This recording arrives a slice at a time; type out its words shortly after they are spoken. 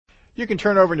You can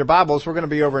turn over in your Bibles. We're going to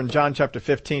be over in John chapter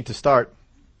 15 to start.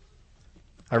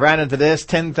 I ran into this,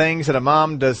 10 things that a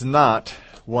mom does not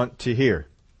want to hear.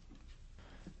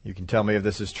 You can tell me if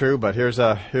this is true, but here's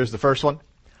the first one.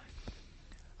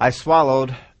 I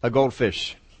swallowed a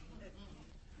goldfish.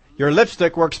 Your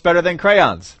lipstick works better than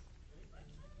crayons.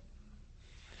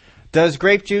 Does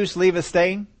grape juice leave a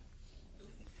stain?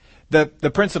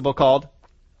 The principal called.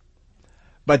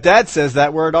 But Dad says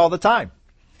that word all the time.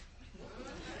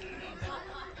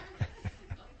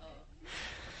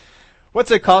 What's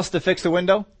it cost to fix a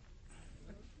window?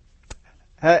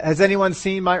 Has anyone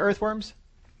seen my earthworms?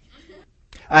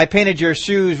 I painted your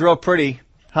shoes real pretty,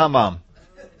 huh, Mom?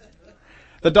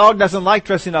 The dog doesn't like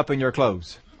dressing up in your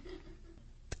clothes.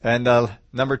 And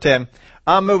number 10,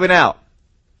 I'm moving out.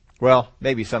 Well,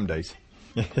 maybe some days.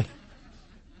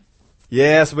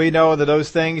 Yes, we know that those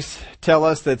things tell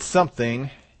us that something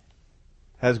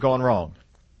has gone wrong.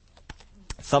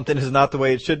 Something is not the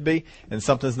way it should be, and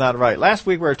something's not right. Last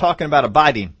week we were talking about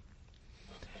abiding.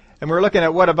 And we were looking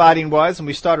at what abiding was, and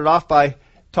we started off by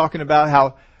talking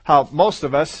about how most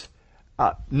of us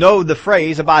know the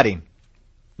phrase abiding,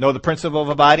 know the principle of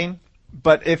abiding.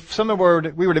 But if we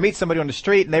were to meet somebody on the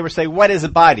street and they were to say, what is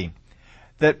abiding?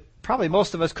 That probably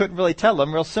most of us couldn't really tell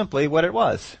them real simply what it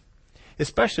was.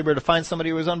 Especially if we were to find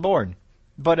somebody who was unborn.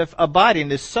 But if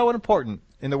abiding is so important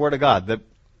in the Word of God that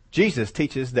Jesus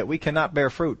teaches that we cannot bear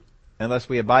fruit unless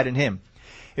we abide in Him.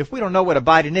 If we don't know what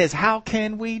abiding is, how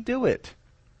can we do it?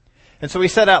 And so we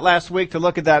set out last week to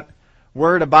look at that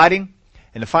word abiding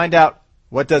and to find out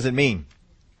what does it mean.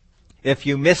 If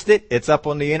you missed it, it's up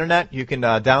on the internet. You can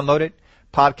download it,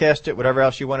 podcast it, whatever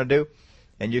else you want to do.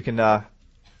 And you can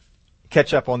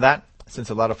catch up on that since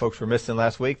a lot of folks were missing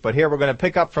last week. But here we're going to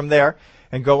pick up from there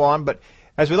and go on. But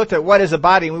as we looked at what is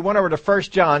abiding, we went over to 1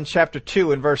 John chapter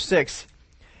 2 and verse 6.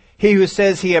 He who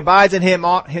says he abides in him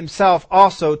ought himself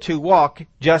also to walk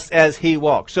just as he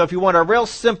walked. So if you want a real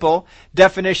simple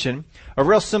definition, a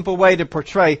real simple way to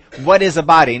portray what is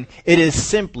abiding, it is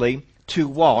simply to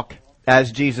walk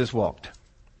as Jesus walked.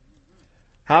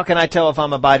 How can I tell if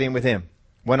I'm abiding with Him?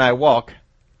 When I walk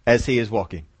as He is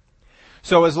walking.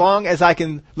 So as long as I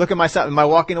can look at myself, am I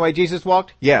walking the way Jesus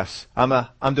walked? Yes.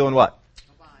 I'm doing what?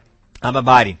 Abiding. I'm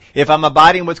abiding. If I'm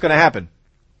abiding, what's going to happen?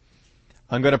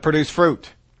 I'm going to produce fruit.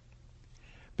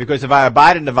 Because if I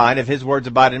abide in the vine, if His words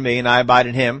abide in me and I abide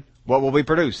in Him, what will we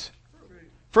produce?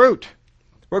 Fruit.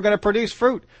 We're going to produce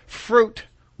fruit. Fruit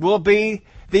will be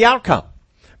the outcome.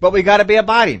 But we got to be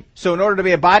abiding. So in order to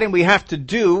be abiding, we have to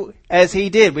do as He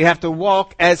did. We have to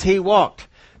walk as He walked.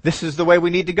 This is the way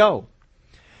we need to go.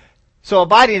 So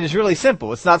abiding is really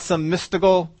simple. It's not some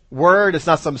mystical word. It's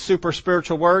not some super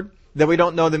spiritual word that we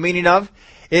don't know the meaning of.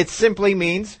 It simply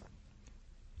means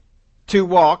to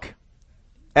walk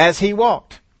as He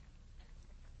walked.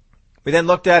 We then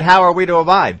looked at how are we to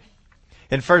abide.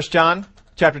 In 1 John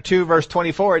chapter 2, verse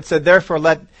 24, it said, therefore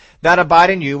let that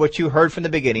abide in you what you heard from the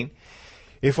beginning.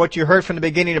 If what you heard from the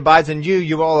beginning abides in you,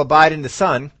 you will abide in the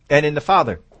Son and in the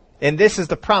Father. And this is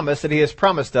the promise that He has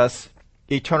promised us,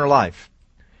 eternal life.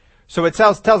 So it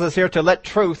tells us here to let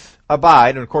truth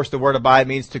abide. And of course the word abide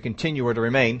means to continue or to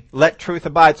remain. Let truth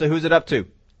abide. So who's it up to?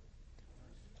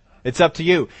 It's up to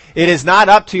you. It is not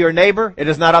up to your neighbor. It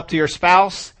is not up to your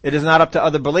spouse. It is not up to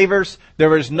other believers.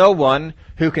 There is no one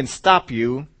who can stop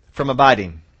you from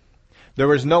abiding.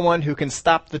 There is no one who can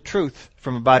stop the truth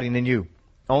from abiding in you.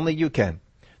 Only you can.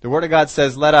 The Word of God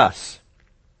says, let us.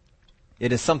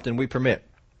 It is something we permit.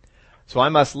 So I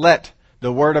must let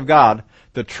the Word of God,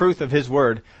 the truth of His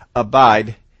Word,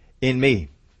 abide in me.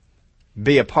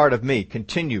 Be a part of me.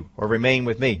 Continue or remain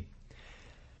with me.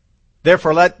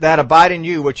 Therefore, let that abide in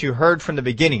you what you heard from the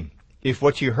beginning. If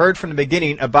what you heard from the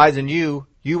beginning abides in you,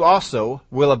 you also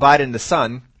will abide in the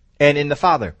Son and in the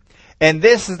Father. And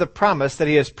this is the promise that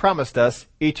He has promised us,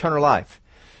 eternal life.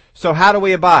 So how do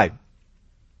we abide?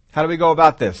 How do we go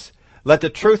about this? Let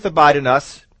the truth abide in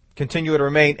us, continue to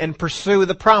remain, and pursue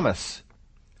the promise.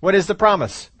 What is the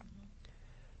promise?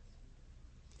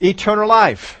 Eternal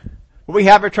life. We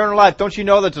have eternal life. Don't you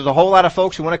know that there's a whole lot of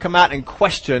folks who want to come out and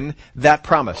question that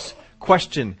promise?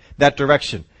 Question that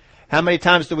direction. How many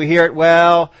times do we hear it?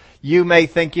 Well, you may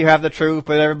think you have the truth,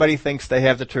 but everybody thinks they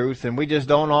have the truth, and we just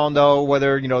don't all know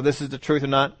whether, this is the truth or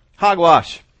not.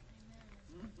 Hogwash.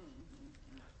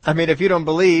 I mean, if you don't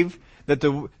believe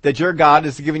that your God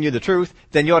is giving you the truth,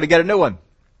 then you ought to get a new one.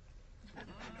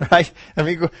 Right? I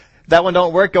mean, that one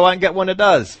don't work, go out and get one that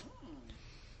does.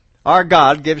 Our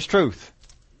God gives truth.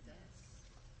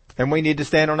 And we need to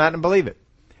stand on that and believe it.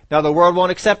 Now, the world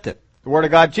won't accept it. The Word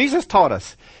of God, Jesus taught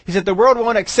us. He said, the world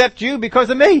won't accept you because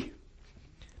of me.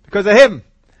 Because of Him.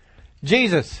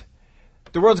 Jesus.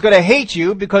 The world's going to hate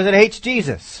you because it hates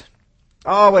Jesus.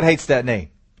 Oh, it hates that name.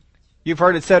 You've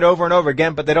heard it said over and over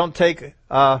again, but they don't take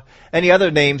any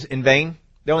other names in vain.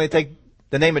 They only take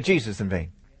the name of Jesus in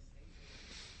vain.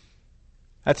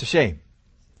 That's a shame.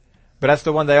 But that's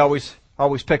the one they always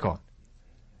pick on.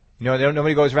 You know,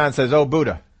 nobody goes around and says, "Oh,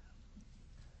 Buddha."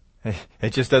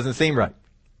 It just doesn't seem right.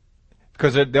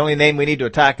 Because the only name we need to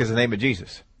attack is the name of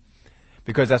Jesus.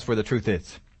 Because that's where the truth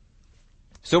is.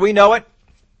 So we know it.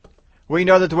 We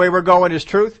know that the way we're going is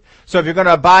truth. So if you're going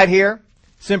to abide here,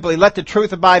 simply let the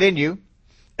truth abide in you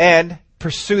and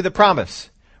pursue the promise.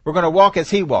 We're going to walk as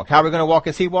He walked. How are we going to walk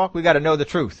as He walked? We've got to know the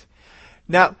truth.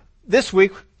 Now, last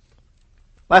week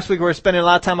we were spending a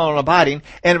lot of time on abiding,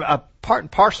 and a part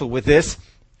and parcel with this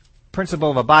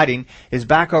principle of abiding is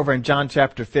back over in John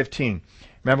chapter 15.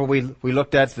 Remember we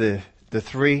looked at the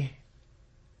three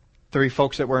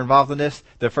folks that were involved in this?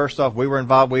 First off, we were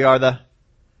involved. We are the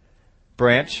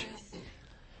branch.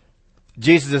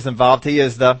 Jesus is involved. He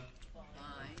is the...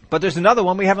 But there's another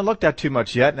one we haven't looked at too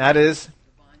much yet, and that is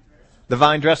the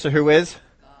vine dresser, who is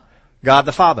God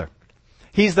the Father.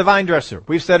 He's the vine dresser.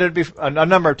 We've said it a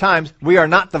number of times. We are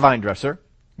not the vine dresser.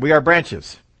 We are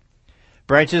branches.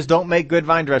 Branches don't make good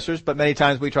vine dressers, but many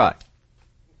times we try.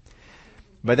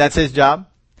 But that's His job.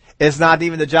 It's not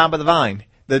even the job of the vine.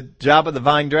 The job of the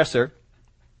vine dresser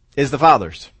is the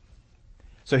Father's.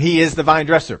 So He is the vine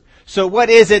dresser. So what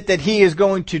is it that He is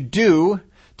going to do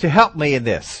to help me in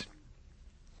this?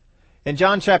 In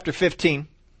John chapter 15,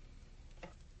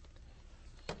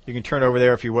 you can turn over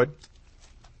there if you would.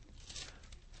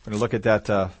 I'm going to look at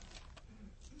that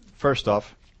first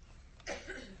off.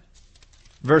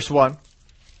 Verse 1.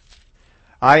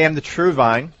 I am the true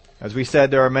vine. As we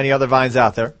said, there are many other vines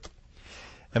out there.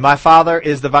 And my Father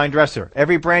is the vine dresser.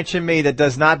 Every branch in me that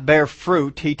does not bear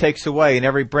fruit, He takes away. And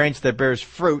every branch that bears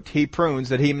fruit, He prunes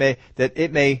that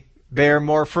it may bear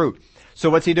more fruit. So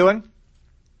what's He doing?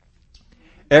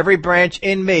 Every branch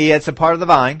in me that's a part of the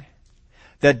vine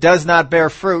that does not bear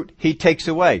fruit, He takes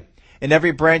away. And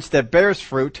every branch that bears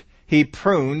fruit, He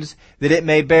prunes that it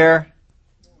may bear.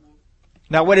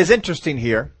 Now what is interesting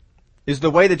here is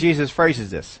the way that Jesus phrases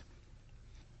this.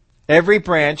 Every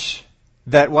branch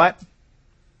that what?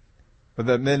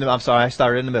 I'm sorry, I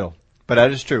started in the middle. But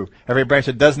that is true. Every branch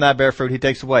that does not bear fruit, He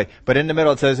takes away. But in the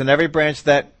middle it says, and every branch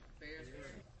that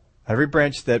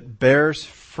bears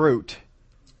fruit,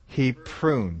 He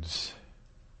prunes.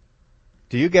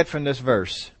 Do you get from this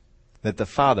verse that the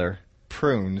Father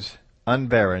prunes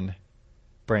unbarren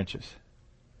branches?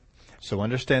 So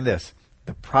understand this.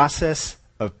 The process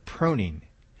of pruning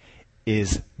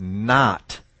is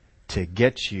not to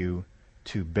get you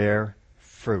to bear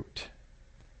fruit.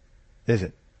 Is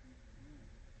it?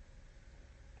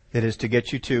 It is to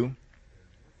get you to.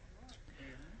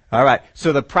 All right.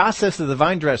 So the process of the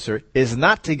vine dresser is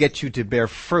not to get you to bear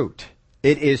fruit.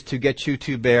 It is to get you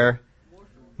to bear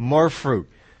more fruit.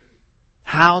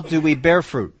 How do we bear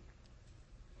fruit?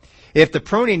 If the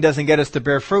pruning doesn't get us to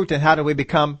bear fruit, then how do we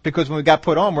become? Because when we got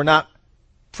put on, we're not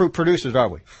fruit producers, are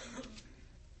we?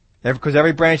 Because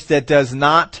every branch that does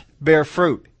not bear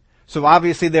fruit. So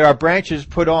obviously there are branches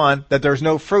put on that there's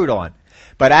no fruit on.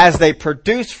 But as they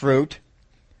produce fruit,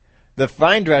 the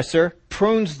vine dresser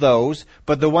prunes those,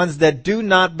 but the ones that do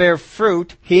not bear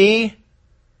fruit, He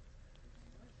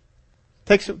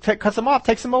cuts them off,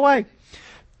 takes them away.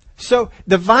 So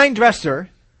the vine dresser,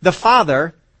 the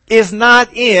Father, is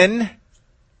not in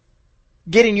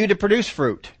getting you to produce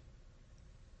fruit.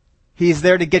 He's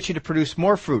there to get you to produce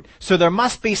more fruit. So there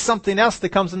must be something else that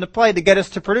comes into play to get us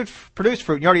to produce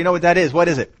fruit. You already know what that is. What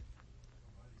is it?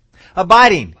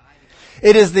 Abiding.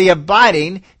 It is the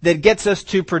abiding that gets us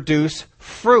to produce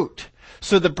fruit.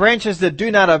 So the branches that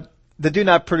do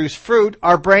not produce fruit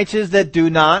are branches that do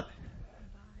not.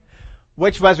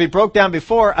 Which, as we broke down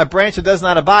before, a branch that does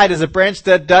not abide is a branch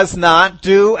that does not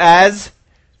do as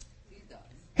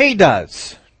He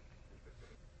does.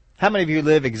 How many of you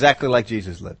live exactly like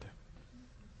Jesus lived?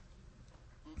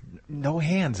 No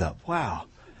hands up. Wow.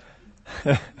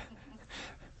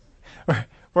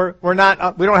 We're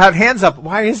not, we don't have hands up.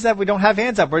 Why is that we don't have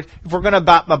hands up? If we're going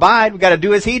to abide, we got to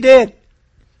do as He did.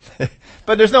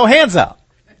 But there's no hands up.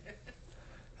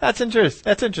 That's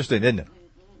interesting, isn't it?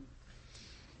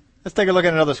 Let's take a look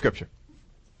at another scripture.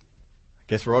 I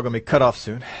guess we're all going to be cut off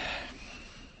soon.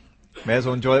 May as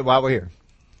well enjoy it while we're here.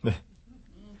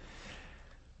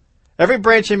 Every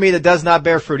branch in me that does not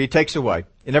bear fruit, He takes away.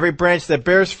 And every branch that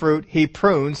bears fruit, He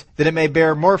prunes, that it may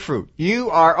bear more fruit.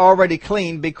 You are already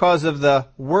clean because of the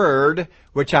word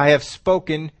which I have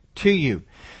spoken to you.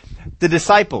 The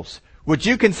disciples, would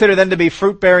you consider them to be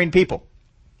fruit-bearing people?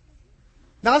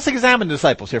 Now let's examine the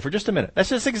disciples here for just a minute. Let's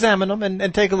just examine them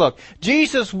and take a look.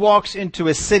 Jesus walks into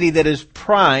a city that is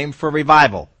prime for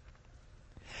revival.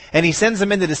 And he sends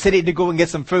them into the city to go and get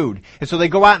some food. And so they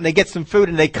go out and they get some food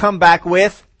and they come back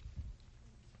with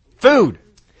food.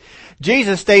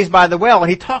 Jesus stays by the well and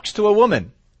he talks to a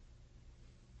woman.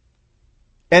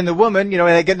 And the woman,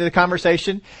 they get into the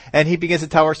conversation and he begins to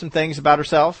tell her some things about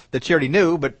herself that she already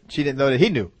knew, but she didn't know that he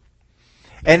knew.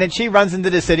 And then she runs into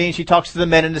the city and she talks to the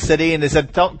men in the city and they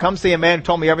said, come see a man who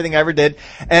told me everything I ever did.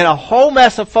 And a whole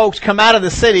mess of folks come out of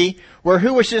the city where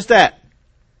who was just that?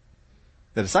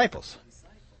 The disciples.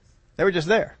 They were just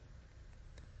there.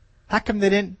 How come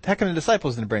the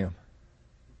disciples didn't bring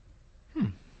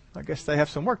them? I guess they have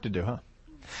some work to do, huh?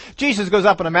 Jesus goes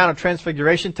up on the Mount of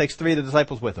Transfiguration, takes 3 of the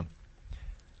disciples with him.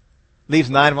 Leaves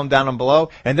 9 of them down below,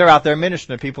 and they're out there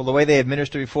ministering to people the way they had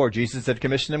ministered before. Jesus had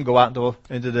commissioned them, go out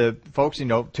into the folks,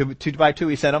 2 by 2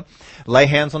 he sent them, lay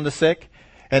hands on the sick,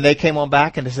 and they came on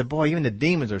back and they said, boy, even the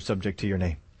demons are subject to your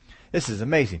name. This is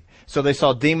amazing. So they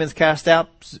saw demons cast out,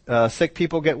 sick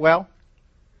people get well.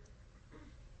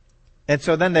 And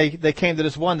so then they came to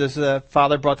this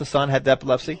father brought the son, had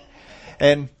epilepsy,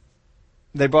 and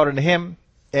they brought it to him,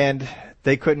 and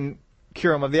they couldn't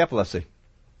cure him of the epilepsy.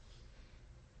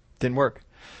 Didn't work.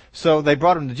 So they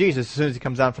brought him to Jesus as soon as he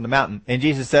comes down from the mountain. And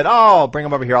Jesus said, bring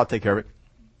him over here. I'll take care of it.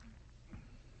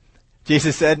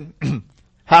 Jesus said,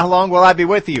 how long will I be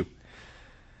with you?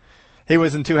 He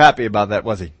wasn't too happy about that,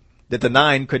 was he? That the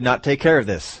 9 could not take care of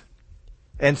this.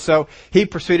 And so he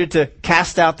proceeded to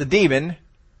cast out the demon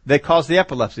that caused the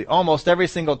epilepsy. Almost every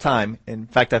single time, in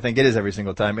fact, I think it is every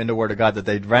single time in the Word of God that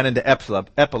they ran into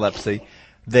epilepsy,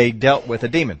 they dealt with a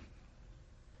demon.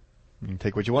 You can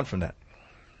take what you want from that.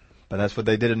 But that's what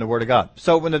they did in the Word of God.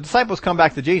 So when the disciples come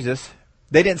back to Jesus,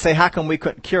 they didn't say, how come we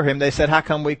couldn't cure him? They said, how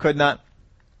come we could not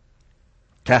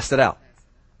cast it out?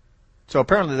 So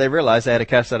apparently they realized they had to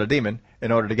cast out a demon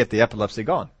in order to get the epilepsy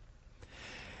gone.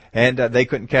 And they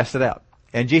couldn't cast it out.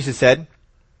 And Jesus said,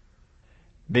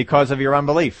 because of your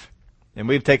unbelief. And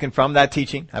we've taken from that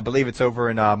teaching, I believe it's over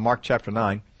in Mark chapter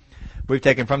 9, we've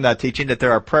taken from that teaching that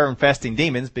there are prayer and fasting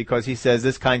demons, because he says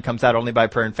this kind comes out only by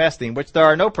prayer and fasting, which there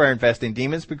are no prayer and fasting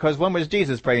demons, because when was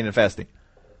Jesus praying and fasting?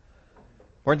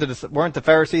 Weren't the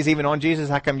Pharisees even on Jesus?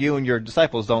 How come you and your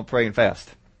disciples don't pray and fast?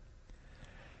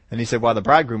 And he said, while the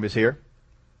bridegroom is here,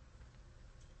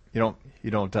 you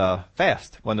don't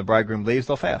fast. When the bridegroom leaves,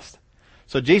 they'll fast.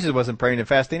 So Jesus wasn't praying and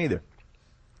fasting either.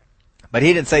 But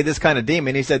he didn't say this kind of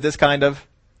demon. He said this kind of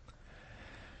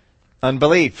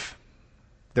unbelief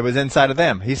that was inside of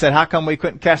them. He said, how come we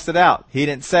couldn't cast it out? He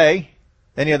didn't say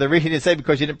any other reason. He didn't say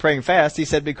because you didn't pray and fast. He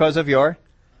said because of your.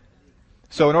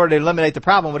 So in order to eliminate the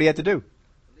problem, what do you have to do?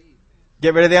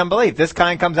 Get rid of the unbelief. This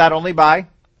kind comes out only by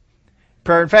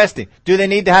prayer and fasting. Do they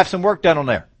need to have some work done on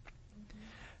there?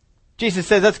 Jesus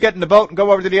says, let's get in the boat and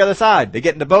go over to the other side. They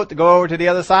get in the boat to go over to the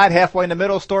other side. Halfway in the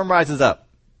middle, storm rises up.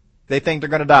 They think they're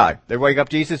going to die. They wake up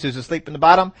Jesus, who's asleep in the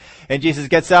bottom, and Jesus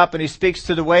gets up and he speaks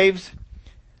to the waves,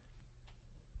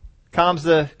 calms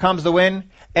the wind,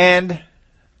 and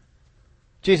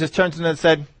Jesus turns to them and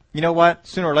said, you know what?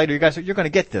 Sooner or later, you're going to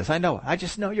get this. I know. I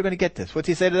just know you're going to get this. What's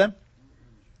he say to them?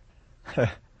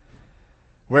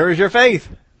 Where is your faith?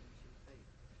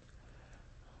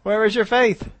 Where is your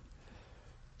faith?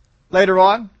 Later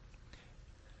on,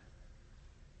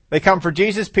 they come for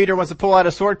Jesus. Peter wants to pull out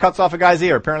a sword, cuts off a guy's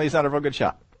ear. Apparently he's not a real good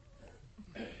shot.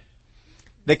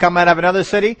 They come out of another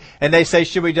city, and they say,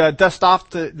 should we dust off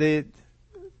the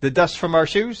dust from our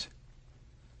shoes?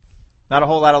 Not a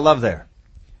whole lot of love there.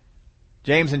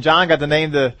 James and John got the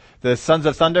name the sons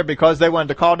of thunder because they wanted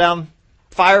to call down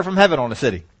fire from heaven on the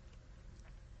city.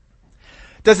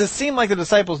 Does it seem like the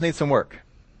disciples need some work?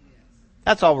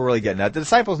 That's all we're really getting at. The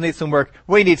disciples need some work.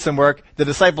 We need some work. The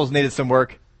disciples needed some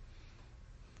work.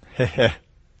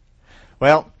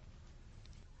 Well,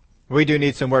 we do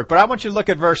need some work. But I want you to look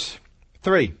at verse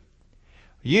 3.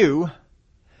 You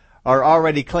are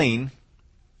already clean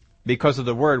because of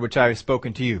the word which I have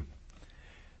spoken to you.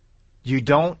 You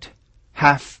don't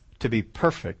have to be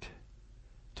perfect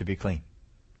to be clean.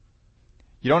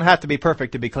 You don't have to be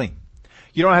perfect to be clean.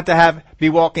 You don't have to be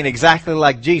walking exactly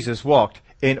like Jesus walked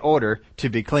in order to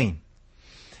be clean.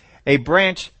 A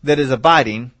branch that is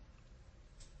abiding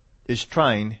is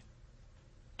trying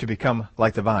to become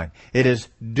like the vine. It is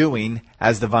doing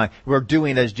as the vine. We're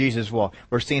doing as Jesus walked.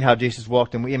 We're seeing how Jesus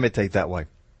walked, and we imitate that way.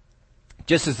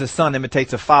 Just as the son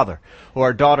imitates a father, or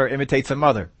a daughter imitates a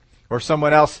mother, or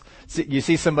someone else, you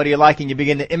see somebody you like and you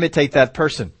begin to imitate that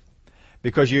person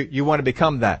because you want to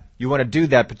become that. You want to do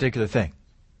that particular thing.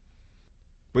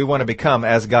 We want to become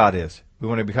as God is. We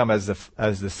want to become as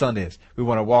the Son is. We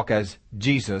want to walk as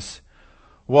Jesus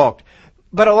walked.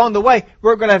 But along the way,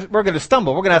 we're going to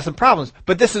stumble. We're going to have some problems.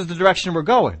 But this is the direction we're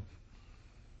going.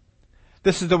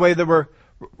 This is the way that we're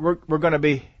going to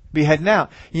be heading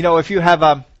out. You know, if you have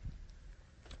a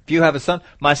son,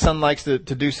 my son likes to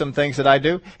do some things that I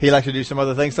do. He likes to do some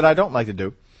other things that I don't like to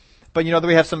do. But you know that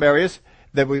we have some areas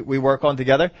that we work on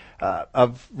together.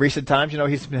 Of recent times, you know,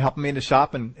 he's been helping me in the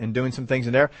shop and doing some things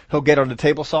in there. He'll get on the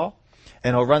table saw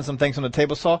and he'll run some things on the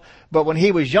table saw. But when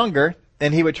he was younger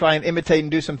and he would try and imitate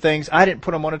and do some things, I didn't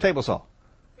put him on a table saw.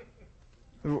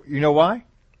 You know why?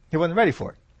 He wasn't ready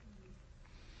for it.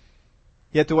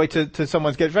 You have to wait till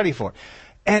someone gets ready for it.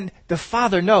 And the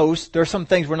Father knows there are some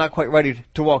things we're not quite ready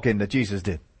to walk in that Jesus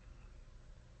did.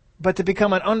 But to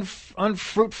become an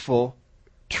unfruitful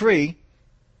tree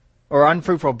or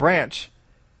unfruitful branch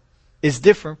is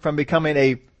different from becoming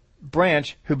a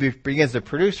branch who begins to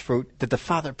produce fruit that the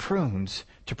Father prunes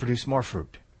to produce more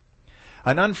fruit.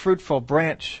 An unfruitful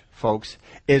branch, folks,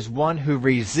 is one who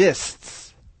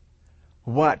resists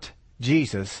what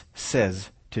Jesus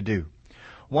says to do.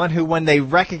 One who, when they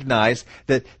recognize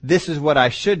that this is what I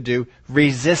should do,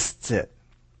 resists it.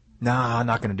 No, I'm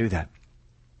not going to do that.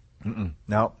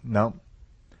 No,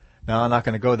 I'm not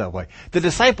going to go that way. The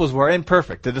disciples were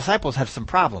imperfect. The disciples have some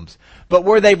problems. But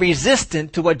were they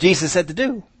resistant to what Jesus said to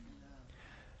do?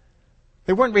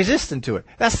 They weren't resistant to it.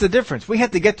 That's the difference. We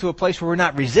have to get to a place where we're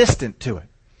not resistant to it.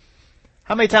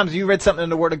 How many times have you read something in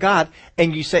the Word of God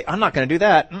and you say, I'm not going to do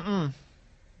that?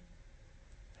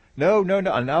 No,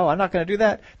 I'm not going to do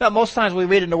that. Now, most times we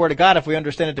read in the Word of God, if we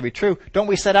understand it to be true, don't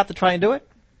we set out to try and do it?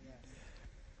 Yes.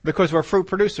 Because we're fruit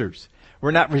producers.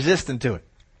 We're not resistant to it.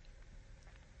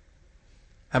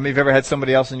 How many of you ever had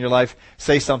somebody else in your life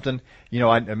say something, you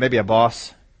know, maybe a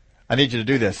boss, I need you to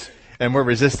do this, and we're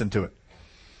resistant to it?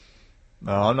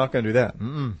 No, I'm not going to do that.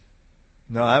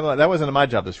 No, that wasn't in my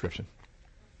job description.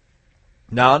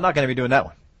 No, I'm not going to be doing that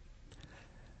one.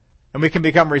 And we can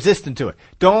become resistant to it.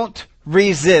 Don't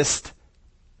resist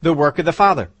the work of the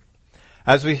Father.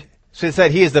 As we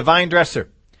said, He is the vine dresser.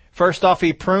 First off,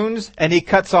 He prunes and He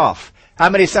cuts off. How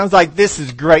many sounds like this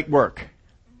is great work?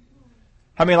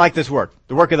 How many like this work?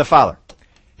 The work of the Father.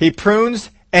 He prunes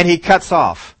and He cuts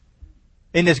off.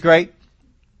 Isn't this great?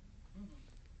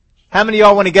 How many of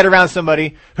y'all want to get around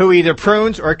somebody who either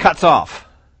prunes or cuts off?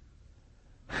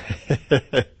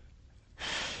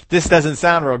 This doesn't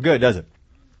sound real good, does it?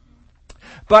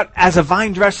 But as a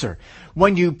vine dresser,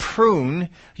 when you prune,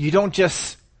 you don't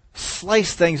just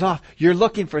slice things off. You're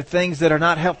looking for things that are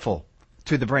not helpful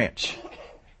to the branch.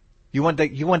 You want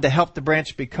to help the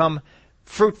branch become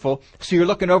fruitful. So you're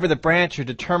looking over the branch. You're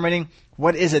determining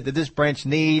what is it that this branch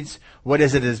needs. What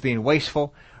is it that is being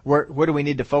wasteful? Where do we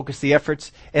need to focus the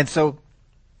efforts? And so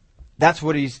that's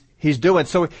what he's doing.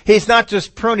 So he's not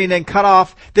just pruning and cut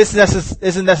off. This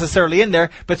isn't necessarily in there,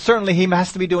 but certainly he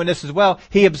has to be doing this as well.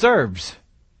 He observes.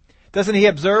 Doesn't he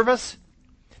observe us?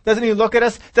 Doesn't he look at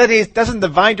us? Doesn't the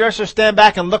vine dresser stand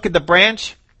back and look at the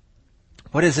branch?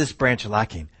 What is this branch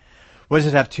lacking? What does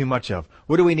it have too much of?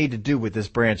 What do we need to do with this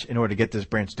branch in order to get this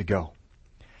branch to go?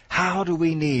 How do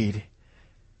we need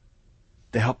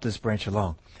to help this branch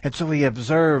along? And so he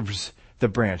observes the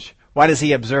branch. Why does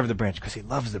he observe the branch? Because he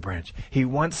loves the branch. He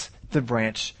wants the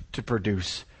branch to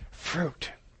produce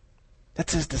fruit.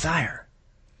 That's his desire.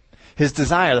 His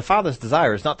desire, the Father's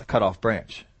desire, is not to cut off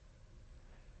branch.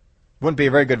 Wouldn't be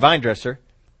a very good vine dresser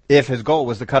if his goal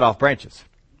was to cut off branches.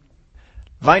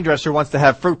 Vine dresser wants to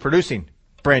have fruit producing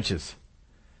branches.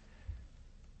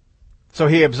 So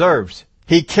he observes.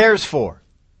 He cares for.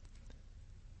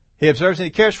 He observes and he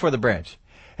cares for the branch.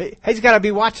 He's got to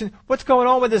be watching what's going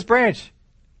on with this branch.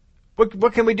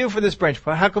 What can we do for this branch?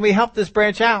 How can we help this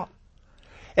branch out?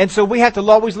 And so we have to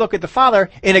always look at the Father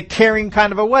in a caring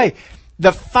kind of a way.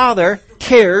 The Father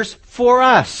cares for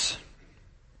us.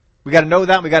 We got to know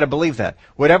that. We got to believe that.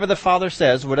 Whatever the Father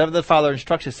says, whatever the Father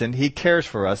instructs us in, He cares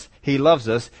for us. He loves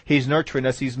us. He's nurturing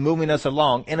us. He's moving us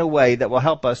along in a way that will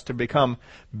help us to become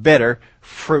better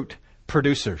fruit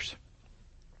producers.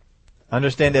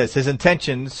 Understand this. His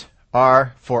intentions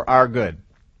are for our good.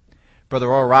 Brother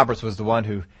Oral Roberts was the one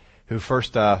who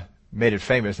first made it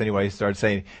famous. Anyway, he started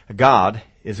saying, God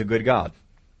is a good God.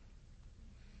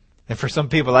 And for some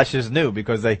people, that's just new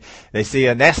because they see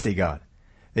a nasty God.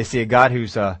 They see a God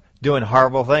who's doing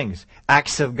horrible things.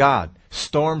 Acts of God.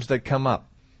 Storms that come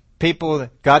up. People,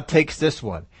 God takes this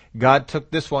one. God took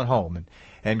this one home.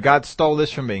 And God stole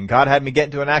this from me. And God had me get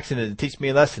into an accident to teach me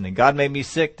a lesson. And God made me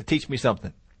sick to teach me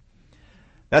something.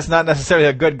 That's not necessarily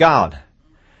a good God.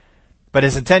 But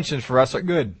His intentions for us are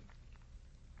good.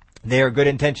 They are good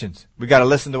intentions. We've got to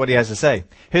listen to what He has to say.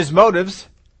 His motives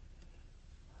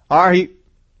are He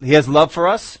has love for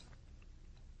us.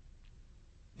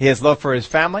 He has love for his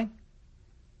family.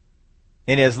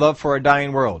 And he has love for a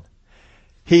dying world.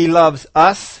 He loves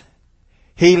us.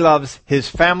 He loves his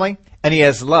family. And he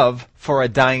has love for a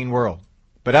dying world.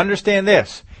 But understand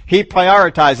this. He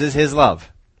prioritizes his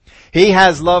love. He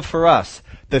has love for us.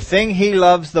 The thing he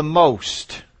loves the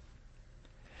most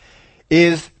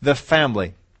is the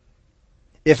family.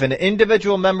 If an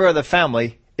individual member of the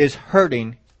family is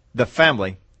hurting the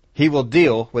family, he will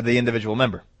deal with the individual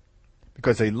member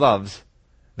because he loves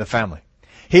the family.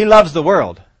 He loves the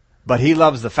world, but he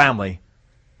loves the family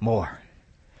more.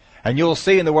 And you'll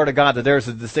see in the Word of God that there's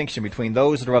a distinction between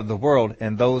those that are of the world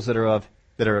and those that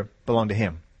belong to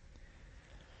him.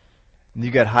 And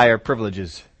you get higher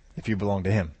privileges if you belong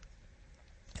to him.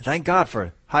 Thank God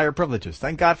for higher privileges.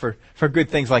 Thank God for good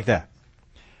things like that.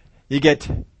 You get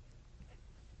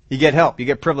help. You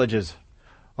get privileges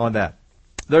on that.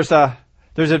 There's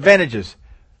advantages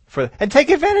and take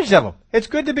advantage of them. It's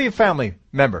good to be a family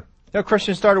member. You know,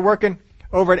 Christian started working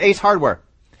over at Ace Hardware.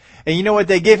 And you know what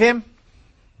they give him?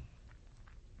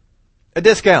 A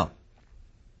discount.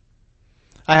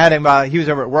 I had him, he was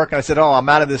over at work and I said, "Oh, I'm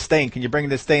out of this stain. Can you bring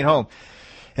this stain home?"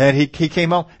 And he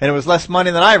came home and it was less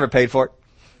money than I ever paid for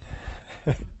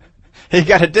it. He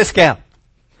got a discount.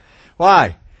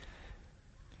 Why?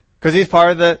 Because he's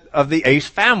part of the Ace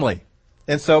family.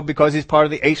 And so because he's part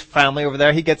of the Ace family over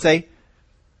there, he gets a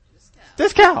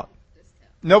discount.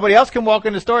 Nobody else can walk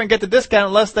in the store and get the discount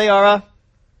unless they are a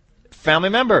family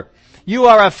member. You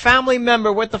are a family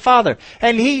member with the Father.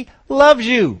 And he loves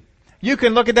you. You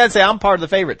can look at that and say, "I'm part of the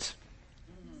favorites.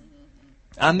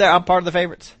 I'm part of the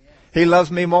favorites. He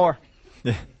loves me more."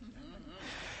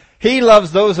 He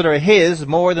loves those that are his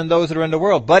more than those that are in the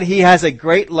world. But he has a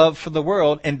great love for the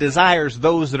world and desires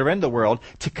those that are in the world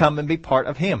to come and be part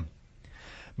of him.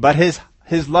 But his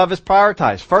love is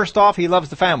prioritized. First off, he loves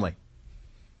the family.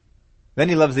 Then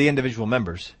he loves the individual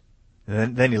members.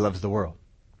 And then he loves the world.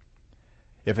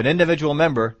 If an individual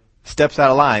member steps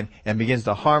out of line and begins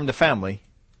to harm the family,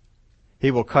 he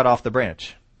will cut off the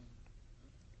branch.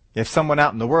 If someone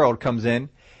out in the world comes in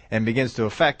and begins to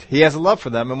affect, he has a love for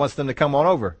them and wants them to come on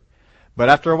over. But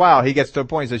after a while, he gets to a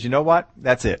point and says, "You know what?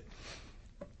 That's it.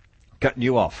 Cutting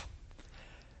you off."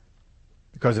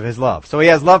 Because of his love. So he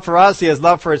has love for us. He has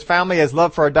love for his family. He has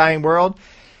love for a dying world.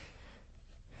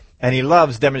 And he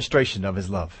loves demonstration of his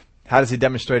love. How does he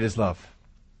demonstrate his love?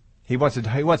 He wants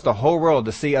the whole world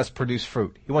to see us produce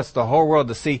fruit. He wants the whole world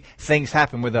to see things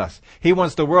happen with us. He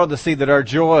wants the world to see that our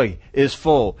joy is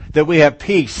full, that we have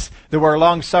peace, that we're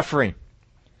long-suffering,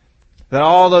 that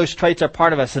all those traits are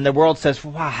part of us. And the world says,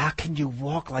 "Wow, how can you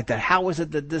walk like that? How is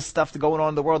it that this stuff going on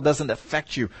in the world doesn't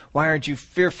affect you? Why aren't you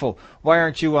fearful? Why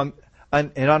aren't you in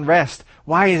unrest?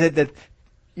 Why is it that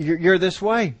you're this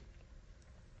way?"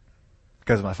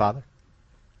 Because of my Father.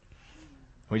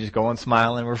 We just go on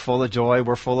smiling. We're full of joy.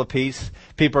 We're full of peace.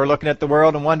 People are looking at the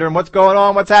world and wondering what's going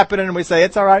on, what's happening. And we say,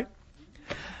 "It's all right.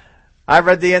 I've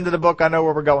read the end of the book. I know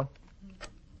where we're going."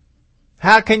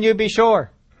 How can you be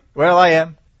sure? Well, I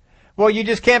am. Well, you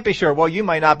just can't be sure. Well, you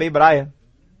might not be, but I am.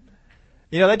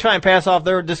 You know, they try and pass off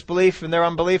their disbelief and their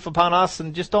unbelief upon us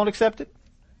and just don't accept it.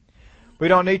 We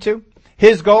don't need to.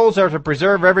 His goals are to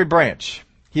preserve every branch.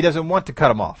 He doesn't want to cut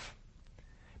them off.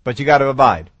 But you got to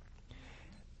abide.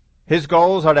 His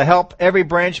goals are to help every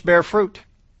branch bear fruit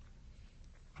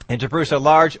and to produce a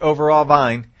large overall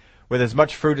vine with as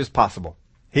much fruit as possible.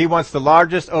 He wants the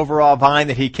largest overall vine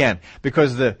that he can,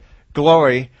 because the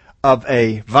glory of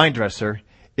a vine dresser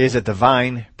is that the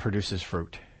vine produces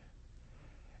fruit.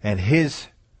 And his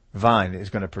vine is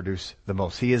going to produce the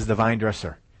most. He is the vine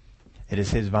dresser. It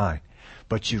is his vine.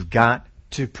 But you've got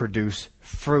to produce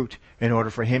fruit in order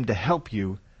for him to help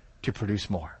you to produce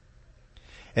more.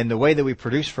 And the way that we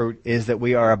produce fruit is that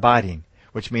we are abiding,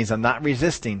 which means I'm not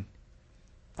resisting.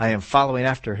 I am following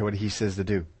after what he says to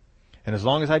do. And as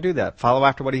long as I do that, follow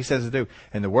after what he says to do,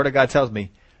 and the Word of God tells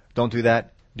me, "Don't do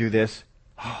that, do this."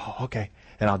 Oh, okay.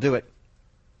 And I'll do it.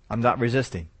 I'm not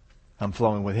resisting. I'm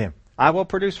flowing with him. I will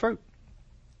produce fruit.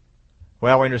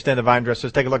 Well, we understand the vine dresser.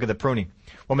 Let's take a look at the pruning.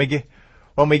 When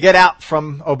we get out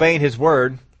from obeying his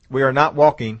word, we are not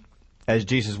walking as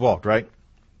Jesus walked, right?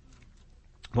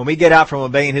 When we get out from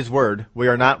obeying his word, we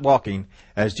are not walking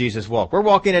as Jesus walked. We're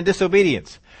walking in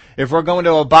disobedience. If we're going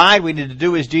to abide, we need to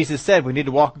do as Jesus said. We need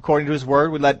to walk according to his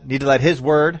word. We need to let his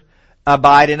word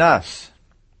abide in us.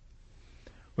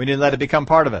 We need to let it become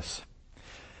part of us.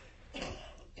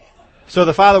 So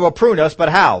the Father will prune us, but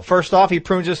how? First off, he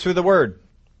prunes us through the word.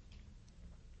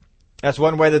 That's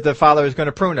one way that the Father is going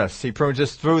to prune us. He prunes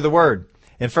us through the word.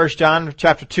 In 1 John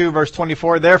chapter 2, verse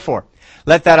 24, therefore,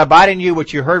 let that abide in you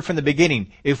which you heard from the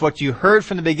beginning. If what you heard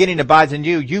from the beginning abides in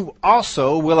you, you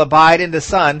also will abide in the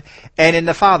Son and in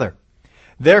the Father.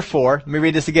 Therefore, let me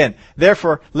read this again.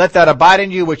 Therefore, let that abide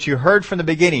in you which you heard from the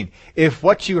beginning. If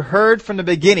what you heard from the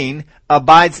beginning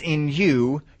abides in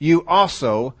you, you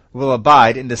also will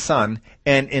abide in the Son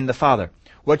and in the Father.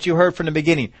 What you heard from the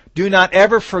beginning. Do not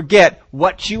ever forget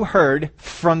what you heard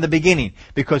from the beginning,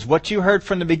 because what you heard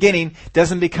from the beginning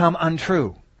doesn't become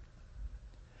untrue.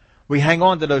 We hang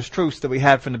on to those truths that we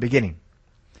had from the beginning.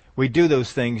 We do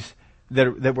those things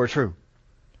that were true.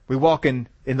 We walk in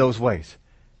those ways.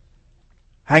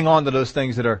 Hang on to those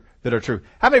things that are true.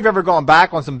 How many of you have ever gone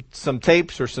back on some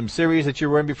tapes or some series that you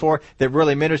were in before that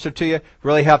really ministered to you,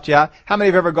 really helped you out? How many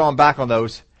of you have ever gone back on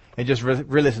those and just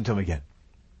re-listen to them again?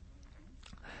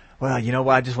 Well, you know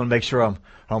what? I just want to make sure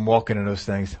I'm walking in those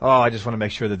things. Oh, I just want to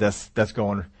make sure that that's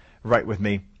going right with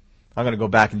me. I'm going to go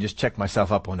back and just check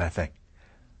myself up on that thing.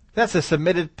 That's a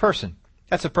submitted person.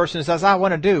 That's a person who says, I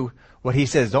want to do what he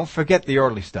says. Don't forget the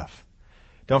early stuff.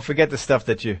 Don't forget the stuff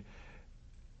that you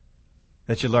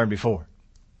learned before.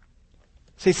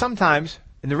 See, sometimes,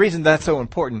 and the reason that's so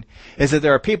important, is that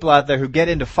there are people out there who get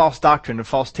into false doctrine and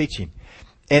false teaching,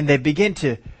 and they begin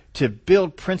to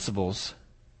build principles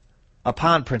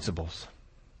upon principles.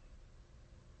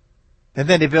 And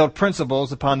then they build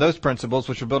principles upon those principles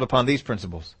which are built upon these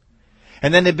principles.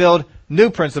 And then they build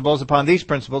new principles upon these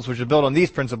principles which are built on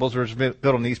these principles which are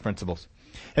built on these principles.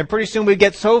 And pretty soon we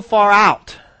get so far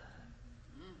out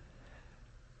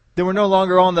that we're no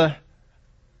longer on the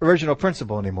original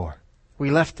principle anymore.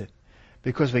 We left it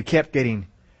because we kept getting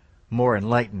more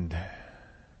enlightened.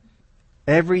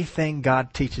 Everything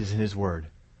God teaches in His Word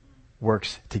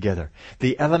works together.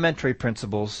 The elementary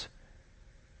principles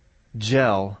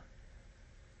gel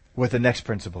with the next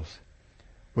principles,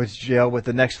 which gel with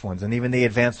the next ones, and even the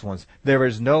advanced ones. There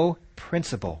is no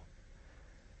principle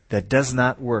that does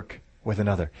not work with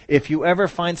another. If you ever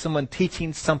find someone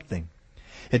teaching something,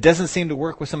 it doesn't seem to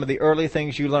work with some of the early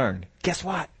things you learned, guess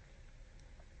what?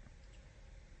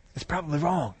 It's probably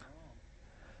wrong.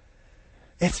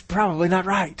 It's probably not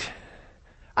right.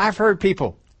 I've heard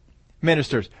people,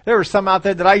 ministers, there were some out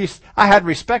there that I had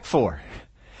respect for.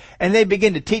 And they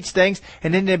begin to teach things,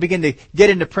 and then they begin to get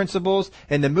into principles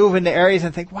and to move into areas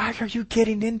and think, why are you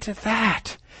getting into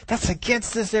that? That's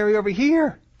against this area over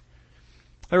here.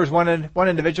 There was one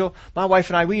individual, my wife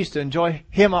and I, we used to enjoy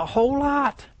him a whole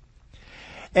lot.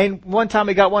 And one time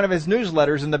we got one of his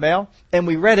newsletters in the mail, and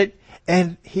we read it,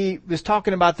 and he was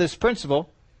talking about this principle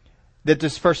that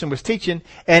this person was teaching,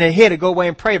 and he had to go away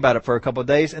and pray about it for a couple of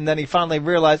days, and then he finally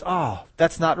realized, oh,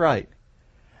 that's not right.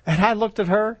 And I looked at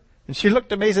her, and she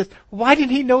looked at me and said, why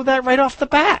didn't he know that right off the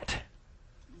bat?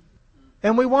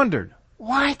 And we wondered,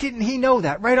 why didn't he know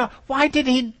that right off? Why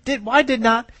did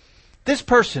not this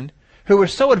person who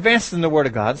was so advanced in the Word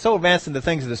of God, so advanced in the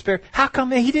things of the Spirit, how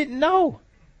come he didn't know?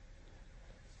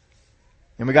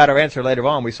 And we got our answer later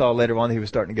on. We saw later on that he was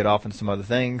starting to get off on some other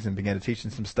things and began to teach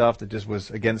some stuff that just was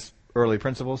against early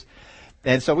principles.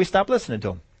 And so we stopped listening to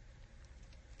him.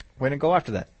 We didn't go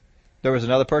after that. There was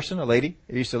another person, a lady,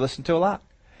 I used to listen to a lot,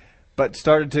 but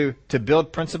started to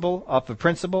build principle off of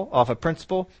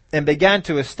principle, and began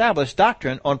to establish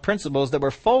doctrine on principles that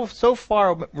were so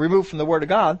far removed from the Word of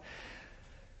God.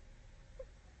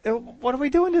 What are we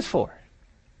doing this for?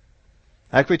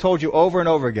 Like we told you over and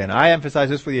over again, I emphasize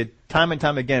this with you time and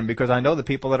time again because I know the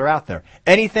people that are out there.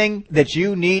 Anything that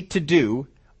you need to do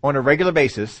on a regular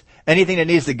basis, anything that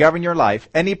needs to govern your life,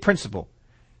 any principle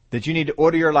that you need to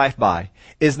order your life by,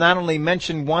 is not only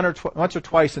mentioned once or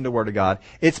twice in the Word of God,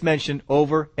 it's mentioned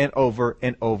over and over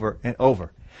and over and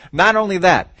over. Not only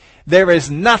that, there is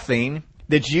nothing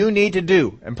that you need to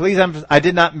do, and please, I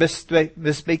did not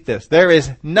misspeak this. There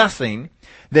is nothing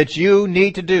that you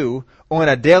need to do on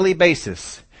a daily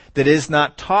basis that is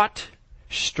not taught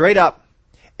straight up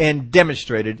and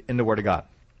demonstrated in the Word of God.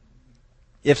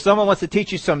 If someone wants to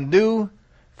teach you some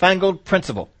new-fangled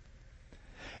principle,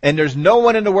 and there's no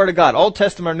one in the Word of God, Old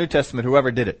Testament or New Testament,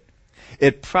 whoever did it,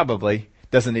 it probably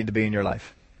doesn't need to be in your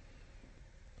life.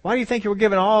 Why do you think you were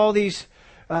given all these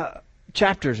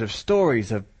chapters of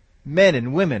stories of men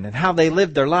and women and how they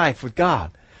lived their life with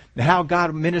God and how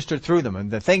God ministered through them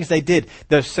and the things they did,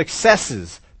 their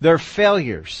successes, their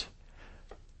failures?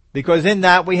 Because in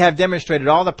that we have demonstrated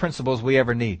all the principles we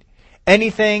ever need.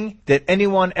 Anything that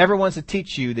anyone ever wants to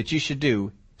teach you that you should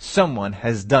do, someone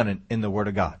has done it in the Word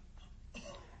of God.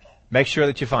 Make sure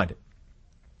that you find it.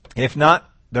 If not,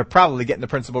 they're probably getting the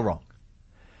principle wrong.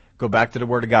 Go back to the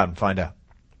Word of God and find out.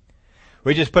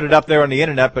 We just put it up there on the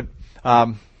internet, but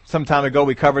some time ago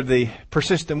we covered the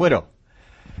persistent widow.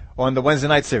 on the Wednesday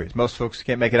night series. Most folks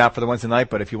can't make it out for the Wednesday night,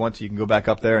 but if you want to, you can go back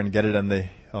up there and get it on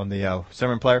the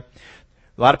sermon player.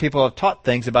 A lot of people have taught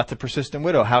things about the persistent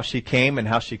widow, how she came and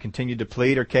how she continued to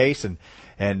plead her case, and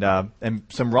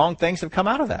some wrong things have come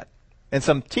out of that. And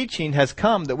some teaching has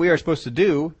come that we are supposed to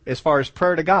do as far as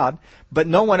prayer to God, but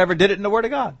no one ever did it in the Word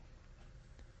of God.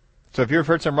 So if you've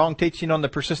heard some wrong teaching on the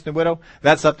persistent widow,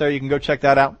 that's up there. You can go check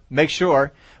that out. Make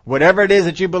sure, whatever it is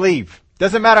that you believe,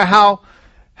 doesn't matter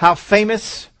how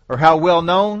famous or how well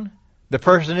known the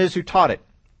person is who taught it,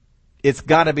 it's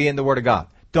got to be in the Word of God.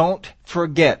 Don't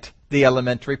forget the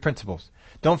elementary principles.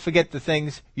 Don't forget the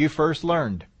things you first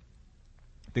learned.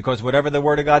 Because whatever the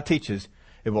Word of God teaches,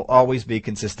 it will always be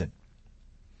consistent.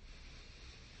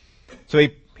 So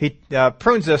he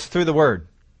prunes us through the Word.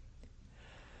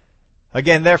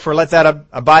 Again, therefore, let that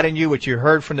abide in you which you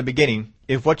heard from the beginning.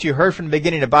 If what you heard from the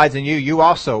beginning abides in you, you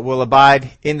also will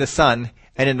abide in the Son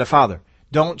and in the Father.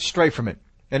 Don't stray from it.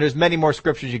 And there's many more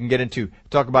scriptures you can get into.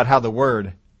 Talk about how the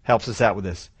Word helps us out with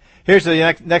this. Here's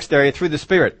the next area, through the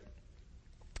Spirit.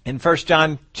 In 1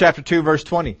 John chapter 2, verse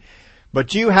 20.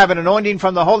 But you have an anointing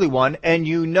from the Holy One, and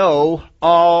you know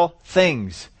all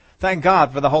things. Thank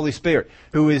God for the Holy Spirit,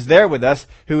 who is there with us,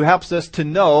 who helps us to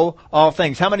know all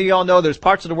things. How many of y'all know there's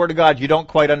parts of the Word of God you don't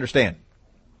quite understand?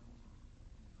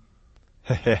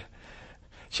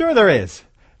 Sure there is.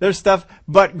 There's stuff,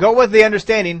 but go with the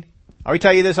understanding. I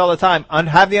tell you this all the time.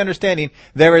 Have the understanding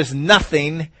there is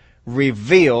nothing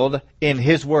revealed in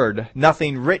His Word,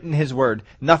 nothing written in His Word,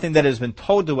 nothing that has been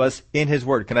told to us in His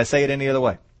Word. Can I say it any other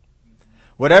way?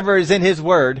 Whatever is in His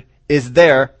Word is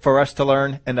there for us to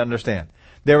learn and understand.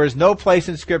 There is no place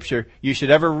in Scripture you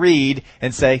should ever read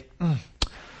and say,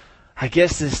 I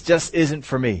guess this just isn't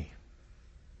for me.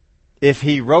 If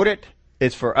He wrote it,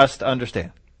 it's for us to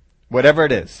understand. Whatever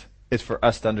it is, it's for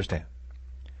us to understand.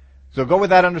 So go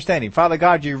with that understanding. Father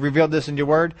God, you revealed this in your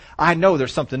Word. I know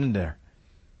there's something in there.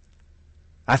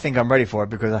 I think I'm ready for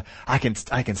it because I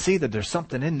can see that there's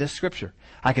something in this Scripture.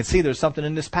 I can see there's something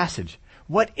in this passage.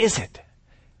 What is it?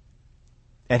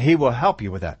 And He will help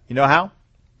you with that. You know how?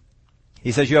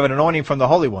 He says you have an anointing from the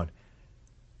Holy One.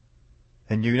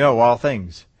 And you know all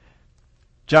things.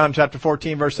 John chapter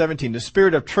 14, verse 17. The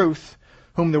Spirit of truth,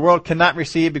 whom the world cannot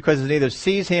receive because it neither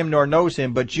sees Him nor knows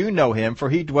Him, but you know Him, for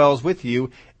He dwells with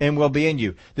you and will be in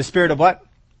you. The Spirit of what?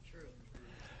 Truth.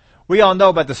 We all know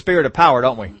about the Spirit of power,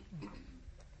 don't we?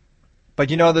 But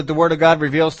you know that the Word of God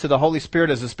reveals to the Holy Spirit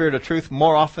as the Spirit of truth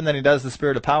more often than He does the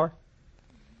Spirit of power?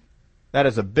 That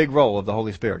is a big role of the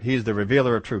Holy Spirit. He is the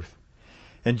revealer of truth.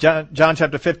 In John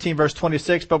chapter 15, verse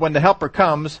 26, but when the Helper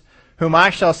comes, whom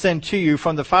I shall send to you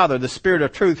from the Father, the Spirit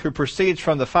of truth who proceeds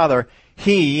from the Father,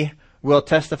 He will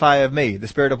testify of me. The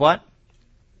Spirit of what?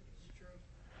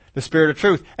 The Spirit of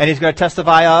truth. And He's going to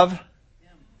testify of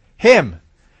Him.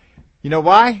 You know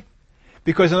why?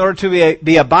 Because in order to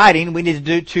be abiding, we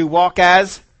need to walk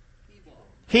as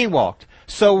He walked.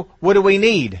 So what do we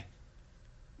need?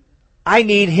 I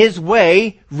need His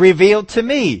way revealed to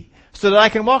me so that I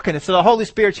can walk in it. So the Holy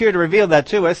Spirit's here to reveal that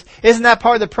to us. Isn't that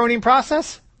part of the pruning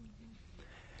process?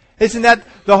 Isn't that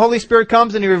the Holy Spirit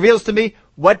comes and He reveals to me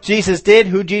what Jesus did,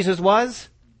 who Jesus was?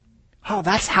 Oh,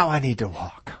 that's how I need to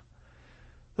walk.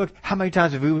 Look, how many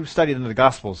times have we studied in the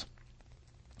Gospels?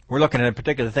 We're looking at a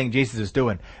particular thing Jesus is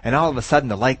doing, and all of a sudden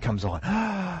the light comes on.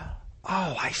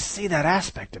 Oh, I see that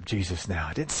aspect of Jesus now.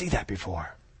 I didn't see that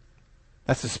before.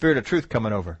 That's the Spirit of truth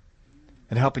coming over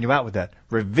and helping you out with that,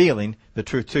 revealing the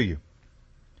truth to you.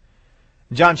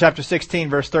 John chapter 16,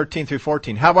 verse 13 through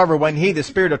 14. However, when He, the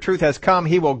Spirit of truth, has come,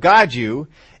 He will guide you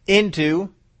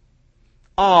into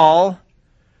all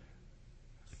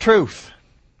truth.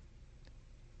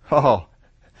 Oh,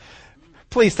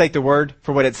 please take the word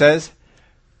for what it says.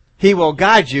 He will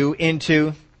guide you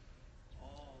into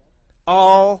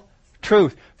all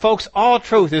truth. Folks, all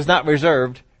truth is not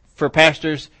reserved for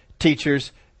pastors,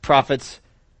 teachers, prophets,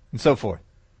 and so forth.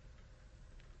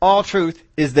 All truth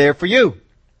is there for you.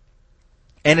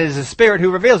 And it is the Spirit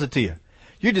who reveals it to you.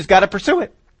 You just got to pursue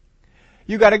it.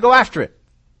 You got to go after it.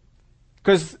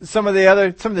 Because some of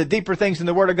the deeper things in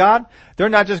the Word of God, they're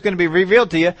not just going to be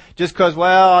revealed to you just because,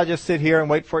 well, I'll just sit here and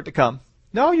wait for it to come.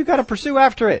 No, you got to pursue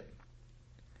after it.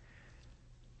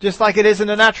 Just like it is in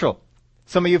the natural.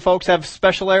 Some of you folks have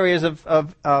special areas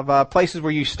of places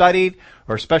where you studied,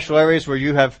 or special areas where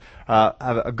you have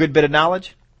a good bit of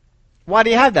knowledge. Why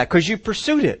do you have that? Because you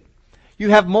pursued it. You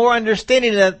have more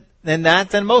understanding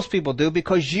than most people do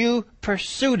because you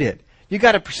pursued it. You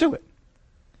got to pursue it.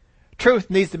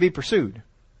 Truth needs to be pursued.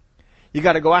 You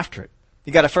got to go after it.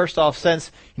 You got to first off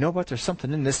sense, you know what? There's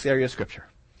something in this area of Scripture.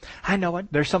 I know it.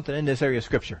 There's something in this area of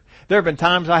Scripture. There have been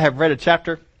times I have read a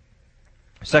chapter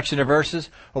section of verses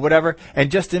or whatever,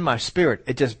 and just in my spirit,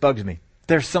 it just bugs me.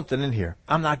 There's something in here.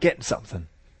 I'm not getting something.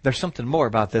 There's something more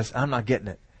about this. I'm not getting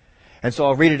it. And so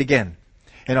I'll read it again,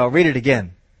 and I'll read it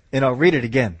again, and I'll read it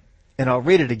again, and I'll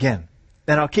read it again,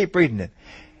 and I'll keep reading it.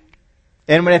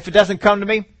 And if it doesn't come to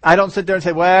me, I don't sit there and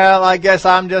say, well, I guess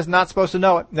I'm just not supposed to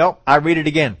know it. No, I read it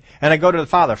again. And I go to the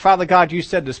Father. Father God, you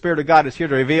said the Spirit of God is here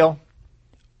to reveal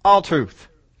all truth.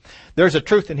 There's a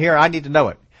truth in here. I need to know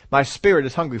it. My spirit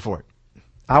is hungry for it.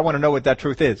 I want to know what that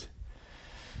truth is.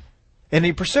 And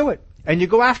you pursue it. And you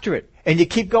go after it. And you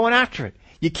keep going after it.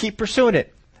 You keep pursuing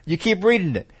it. You keep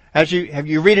reading it. Have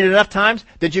you read it enough times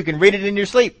that you can read it in your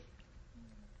sleep?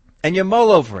 And you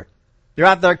mull over it. You're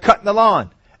out there cutting the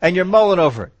lawn. And you're mulling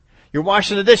over it. You're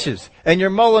washing the dishes. And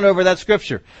you're mulling over that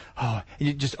scripture. Oh, and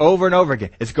you just over and over again.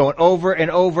 It's going over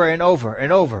and over and over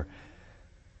and over.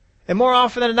 And more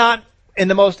often than not, in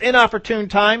the most inopportune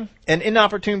time and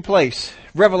inopportune place,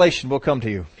 revelation will come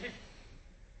to you.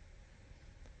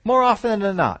 More often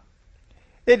than not.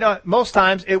 Most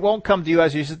times it won't come to you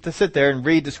as you sit there and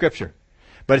read the scripture.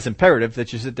 But it's imperative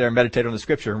that you sit there and meditate on the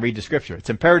scripture and read the scripture. It's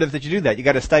imperative that you do that. You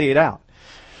got to study it out.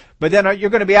 But then you're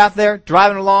going to be out there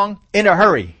driving along in a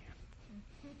hurry.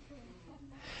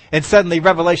 And suddenly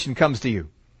revelation comes to you.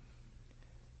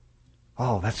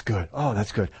 Oh, that's good. Oh,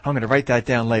 that's good. I'm going to write that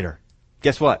down later.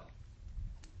 Guess what?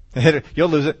 You'll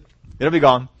lose it. It'll be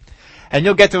gone. And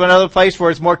you'll get to another place where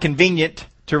it's more convenient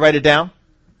to write it down.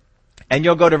 And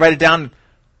you'll go to write it down.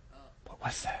 What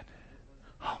was that?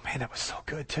 Oh man, that was so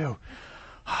good too.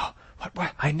 Oh,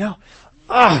 what? I know.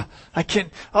 Oh, I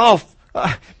can't. Oh,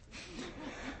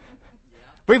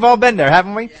 we've all been there,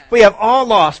 haven't we? We have all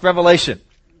lost revelation.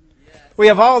 We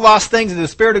have all lost things that the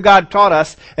Spirit of God taught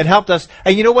us and helped us.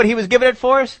 And you know what He was giving it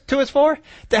to us for?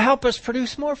 To help us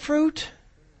produce more fruit.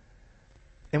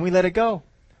 And we let it go.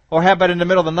 Or how about in the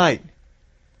middle of the night?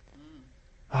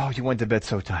 Oh, you went to bed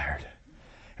so tired.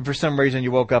 And for some reason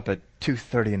you woke up at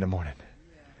 2:30 in the morning.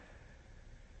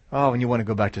 Oh, and you want to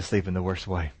go back to sleep in the worst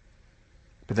way.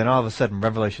 But then all of a sudden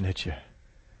revelation hits you.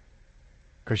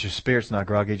 Because your spirit's not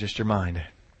groggy, just your mind.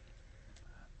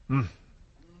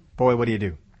 Boy, what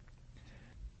do?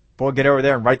 Boy, get over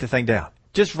there and write the thing down.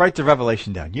 Just write the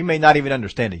revelation down. You may not even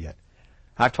understand it yet.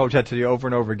 I've told you that to you over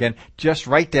and over again. Just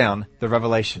write down the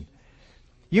revelation.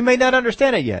 You may not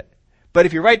understand it yet. But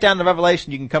if you write down the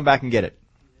revelation, you can come back and get it.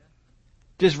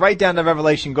 Just write down the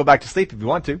revelation and go back to sleep if you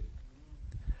want to.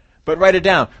 But write it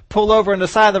down. Pull over on the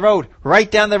side of the road.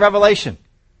 Write down the revelation.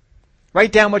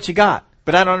 Write down what you got.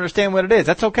 But I don't understand what it is.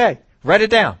 That's okay. Write it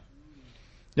down.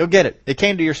 You'll get it. It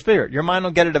came to your spirit. Your mind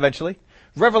will get it eventually.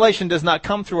 Revelation does not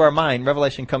come through our mind.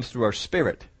 Revelation comes through our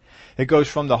spirit. It goes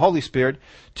from the Holy Spirit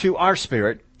to our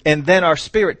spirit, and then our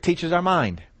spirit teaches our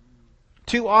mind.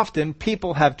 Too often,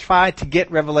 people have tried to get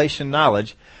revelation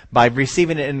knowledge by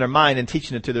receiving it in their mind and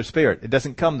teaching it to their spirit. It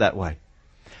doesn't come that way.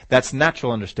 That's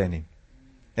natural understanding,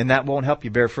 and that won't help you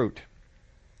bear fruit.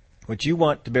 What you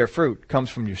want to bear fruit comes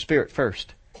from your spirit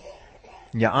first.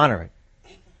 And you honor it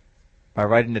by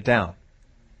writing it down.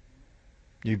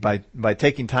 You by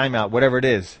taking time out, whatever it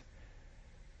is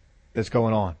that's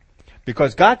going on.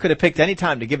 Because God could have picked any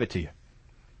time to give it to you.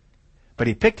 But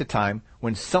He picked a time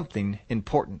when something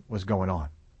important was going on.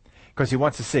 Because He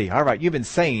wants to see, all right, you've been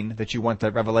saying that you want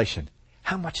that revelation.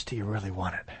 How much do you really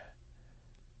want it?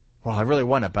 Well, I really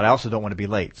want it, but I also don't want to be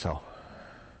late, so.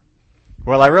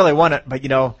 Well, I really want it, but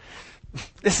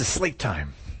this is sleep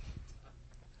time.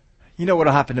 You know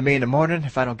what'll happen to me in the morning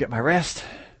if I don't get my rest?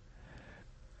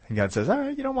 And God says, all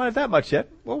right, you don't want it that much yet.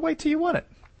 Well, wait till you want it.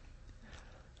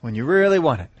 When you really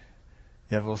want it.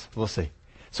 Yeah, we'll see.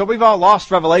 So we've all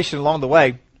lost revelation along the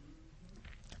way,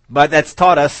 but that's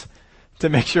taught us to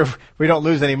make sure we don't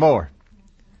lose any more.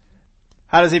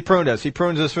 How does He prune us? He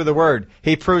prunes us through the Word.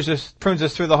 He prunes us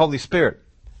through the Holy Spirit,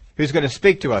 who's going to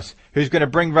speak to us, who's going to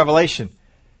bring revelation.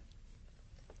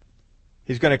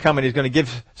 He's going to come and He's going to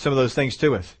give some of those things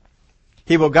to us.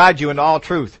 He will guide you into all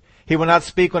truth. He will not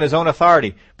speak on His own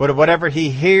authority, but of whatever He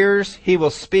hears, He will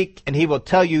speak, and He will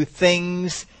tell you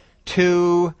things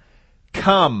to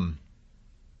come.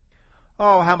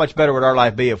 Oh, how much better would our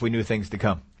life be if we knew things to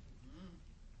come?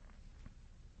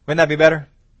 Wouldn't that be better?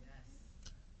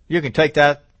 You can take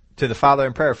that to the Father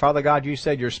in prayer. Father God, you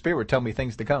said your Spirit would tell me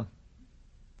things to come.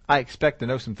 I expect to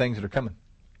know some things that are coming.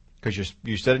 Because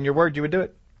you said in your Word you would do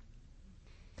it.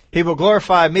 He will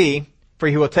glorify me, for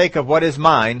He will take of what is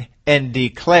mine and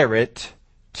declare it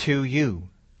to you.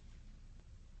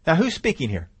 Now who's speaking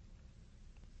here?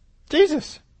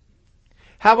 Jesus.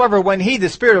 However, when He, the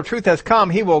Spirit of truth, has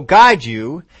come, He will guide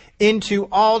you into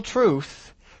all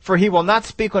truth, For he will not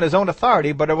speak on his own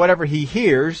authority, but of whatever he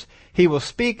hears, he will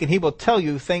speak, and he will tell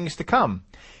you things to come.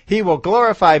 He will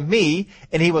glorify me,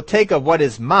 and he will take of what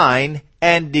is mine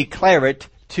and declare it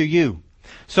to you.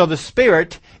 So the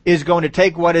Spirit is going to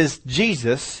take what is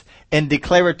Jesus and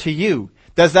declare it to you.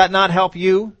 Does that not help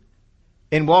you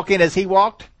in walking as he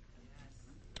walked?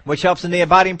 Which helps in the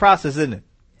abiding process, isn't it?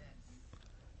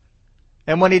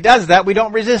 And when he does that, we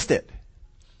don't resist it.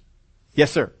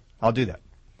 Yes, sir, I'll do that.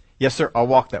 Yes, sir, I'll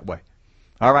walk that way.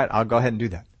 All right, I'll go ahead and do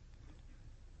that.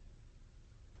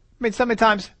 I mean, so many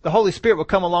times the Holy Spirit will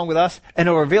come along with us and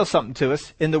he'll reveal something to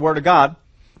us in the Word of God.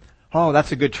 Oh,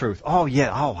 that's a good truth. Oh,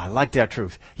 yeah. Oh, I like that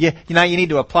truth. Yeah, you need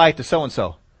to apply it to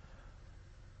so-and-so.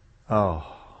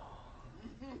 Oh.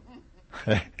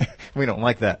 We don't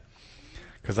like that.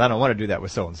 Because I don't want to do that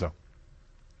with so-and-so.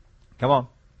 Come on.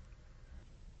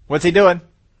 What's he doing?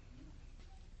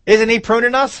 Isn't he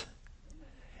pruning us?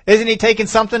 Isn't he taking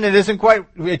something that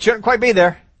it shouldn't quite be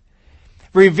there?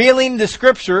 Revealing the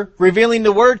Scripture, revealing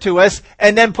the Word to us,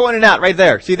 and then pointing it out right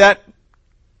there. See that?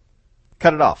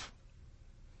 Cut it off.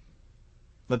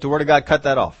 Let the Word of God cut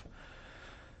that off.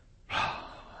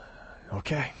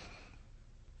 Okay.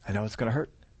 I know it's going to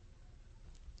hurt.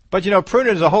 But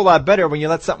pruning is a whole lot better when you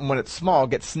let something when it's small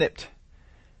get snipped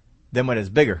than when it's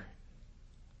bigger.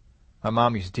 My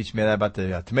mom used to teach me that about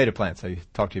the tomato plants I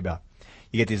talked to you about.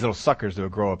 You get these little suckers that will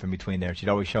grow up in between there. She'd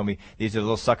always show me, these are the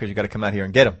little suckers, you got to come out here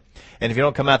and get them. And if you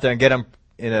don't come out there and get them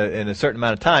in a certain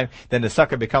amount of time, then the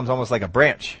sucker becomes almost like a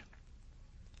branch.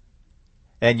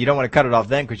 And you don't want to cut it off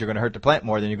then because you're going to hurt the plant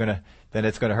more than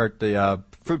it's going to hurt the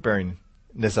fruit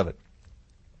bearingness of it.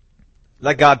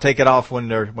 Let God take it off when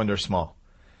they're small.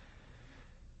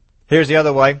 Here's the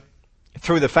other way,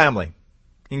 through the family.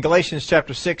 In Galatians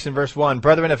chapter 6 and verse 1,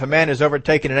 Brethren, if a man is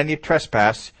overtaken in any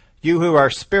trespass, you who are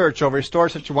spiritual, restore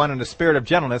such a one in a spirit of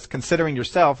gentleness, considering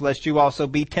yourself, lest you also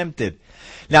be tempted.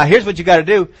 Now, here's what you got to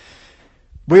do.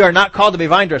 We are not called to be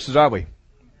vine dressers, are we?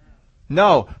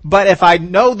 No. But if I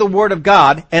know the Word of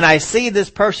God, and I see this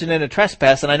person in a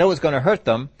trespass, and I know it's going to hurt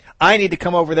them, I need to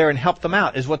come over there and help them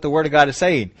out, is what the Word of God is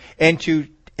saying. And to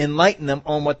enlighten them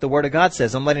on what the Word of God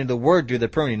says. I'm letting the Word do the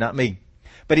pruning, not me.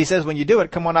 But he says when you do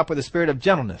it, come on up with a spirit of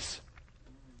gentleness,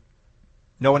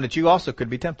 knowing that you also could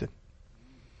be tempted.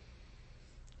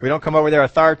 We don't come over there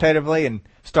authoritatively and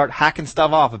start hacking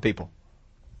stuff off of people.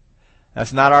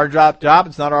 That's not our job.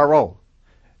 It's not our role.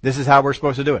 This is how we're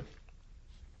supposed to do it.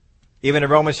 Even in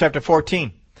Romans chapter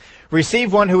 14.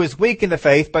 Receive one who is weak in the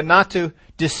faith, but not to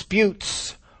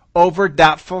disputes over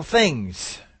doubtful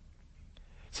things.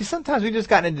 See, sometimes we've just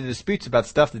gotten into disputes about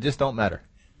stuff that just don't matter.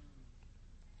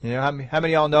 How many of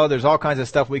y'all know there's all kinds of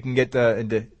stuff we can get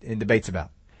in debates about?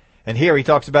 And here he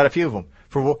talks about a few of them.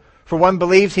 For one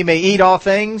believes he may eat all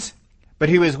things, but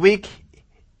who is weak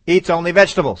eats only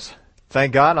vegetables.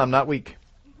 Thank God I'm not weak.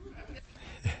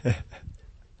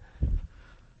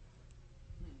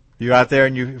 You out there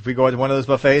and if we go to one of those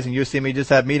buffets and you see me just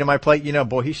have meat on my plate,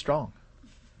 boy, he's strong.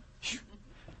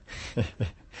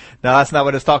 Now that's not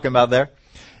what it's talking about there.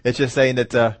 It's just saying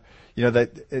that,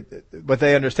 what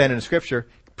they understand in the Scripture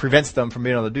prevents them from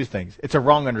being able to do things. It's a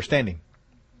wrong understanding.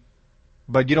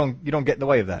 But you don't get in the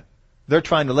way of that. They're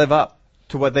trying to live up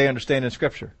to what they understand in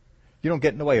Scripture. You don't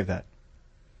get in the way of that.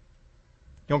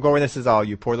 You don't go over there and says, oh,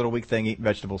 you poor little weak thing eating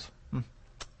vegetables.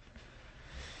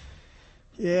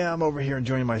 Yeah, I'm over here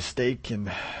enjoying my steak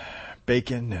and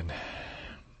bacon. And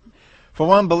for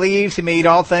one believes he may eat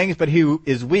all things, but who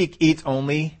is weak eats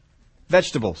only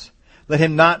vegetables. Let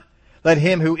not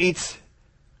him who eats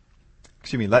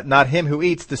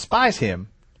despise him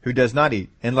who does not eat,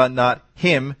 and let not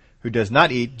him who does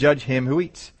not eat judge him who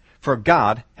eats, for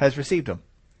God has received him.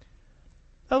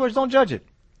 In other words, don't judge it.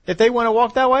 If they want to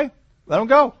walk that way, let them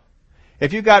go.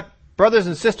 If you've got brothers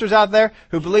and sisters out there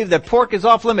who believe that pork is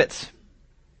off limits,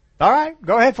 all right,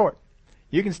 go ahead for it.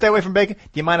 You can stay away from bacon.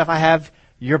 Do you mind if I have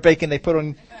your bacon they put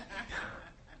on?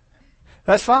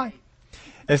 That's fine.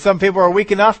 If some people are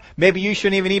weak enough, maybe you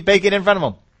shouldn't even eat bacon in front of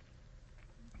them.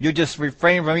 You just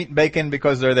refrain from eating bacon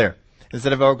because they're there.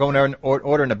 Instead of going there and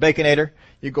ordering a Baconator,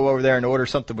 you go over there and order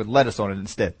something with lettuce on it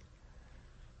instead.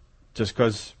 Just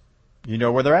because you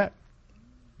know where they're at.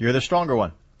 You're the stronger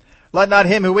one. Let not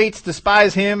him who eats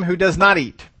despise him who does not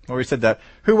eat. Or we said that.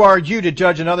 Who are you to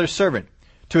judge another's servant?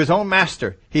 To his own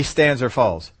master he stands or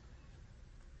falls.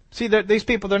 See, these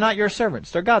people, they're not your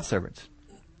servants. They're God's servants.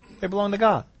 They belong to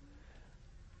God.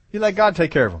 You let God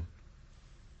take care of them.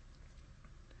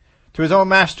 To his own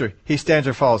master he stands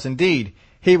or falls. Indeed,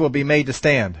 he will be made to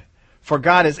stand. For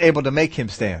God is able to make him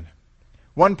stand.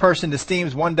 One person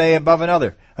esteems one day above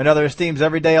another. Another esteems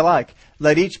every day alike.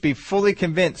 Let each be fully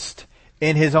convinced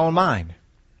in his own mind.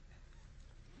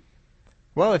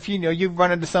 Well, if you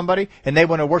run into somebody and they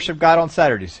want to worship God on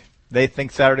Saturdays, they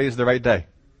think Saturday is the right day.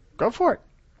 Go for it.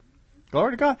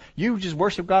 Glory to God. You just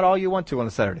worship God all you want to on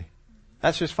a Saturday.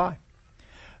 That's just fine.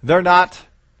 They're not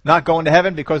going to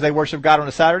heaven because they worship God on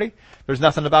a Saturday. There's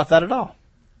nothing about that at all.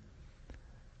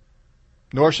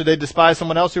 Nor should they despise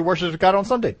someone else who worships God on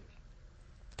Sunday.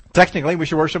 Technically, we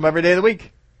should worship every day of the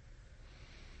week.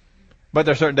 But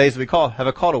there are certain days that have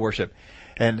a call to worship.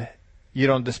 And you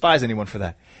don't despise anyone for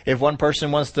that. If one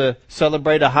person wants to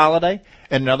celebrate a holiday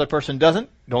and another person doesn't,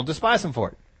 don't despise them for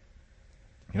it.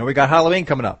 We got Halloween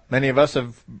coming up. Many of us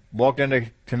have walked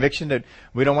into conviction that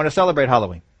we don't want to celebrate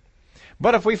Halloween.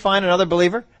 But if we find another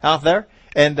believer out there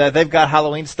and they've got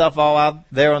Halloween stuff all out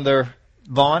there on their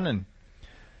lawn and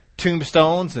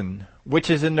tombstones and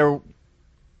witches in their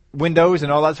windows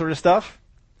and all that sort of stuff,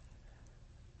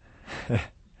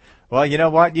 well, you know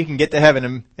what? You can get to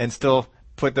heaven and still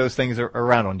put those things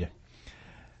around on you.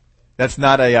 That's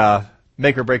not a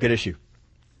make or break it issue.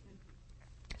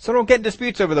 So don't get in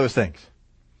disputes over those things.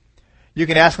 You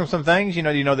can ask them some things. You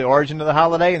know the origin of the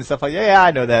holiday and stuff like that. Yeah,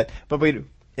 I know that, but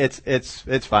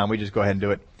it's fine. We just go ahead and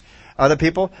do it. Other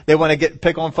people, they want to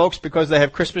pick on folks because they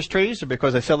have Christmas trees or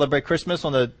because they celebrate Christmas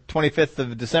on the 25th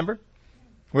of December,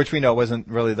 which we know wasn't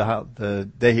really the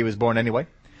day he was born anyway.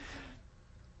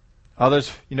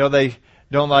 Others, they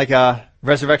don't like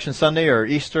Resurrection Sunday or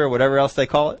Easter or whatever else they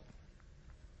call it.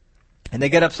 And they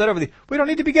get upset over these. We don't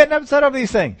need to be getting upset over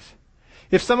these things.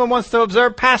 If someone wants to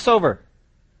observe Passover,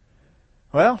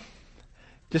 well,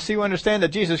 just so you understand that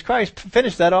Jesus Christ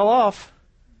finished that all off.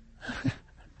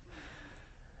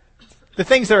 The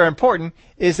things that are important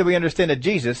is that we understand that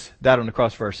Jesus died on the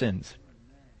cross for our sins.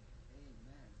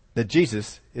 That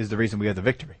Jesus is the reason we have the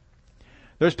victory.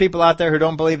 There's people out there who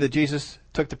don't believe that Jesus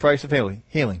took the price of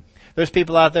healing. There's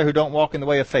people out there who don't walk in the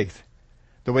way of faith,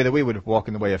 the way that we would walk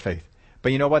in the way of faith.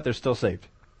 But you know what? They're still saved.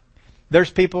 There's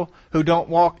people who don't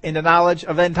walk in the knowledge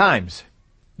of end times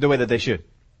the way that they should.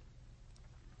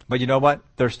 But you know what?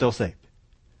 They're still saved.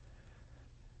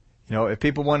 If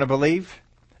people want to believe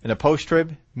in a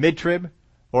post-trib, mid-trib,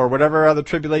 or whatever other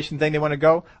tribulation thing they want to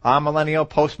go, amillennial,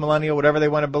 post-millennial, whatever they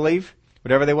want to believe,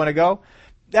 whatever they want to go,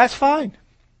 that's fine.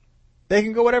 They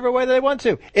can go whatever way they want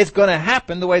to. It's going to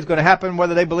happen the way it's going to happen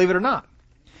whether they believe it or not.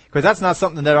 Because that's not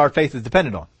something that our faith is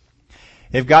dependent on.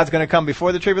 If God's going to come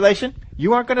before the tribulation,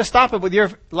 you aren't going to stop it with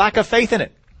your lack of faith in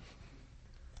it.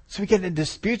 So we get into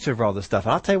disputes over all this stuff.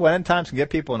 And I'll tell you what, end times can get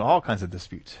people into all kinds of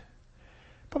disputes.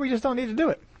 But we just don't need to do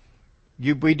it.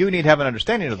 We do need to have an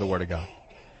understanding of the Word of God.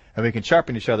 And we can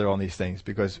sharpen each other on these things.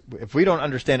 Because if we don't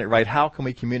understand it right, how can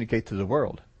we communicate to the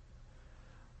world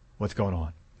what's going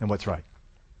on and what's right?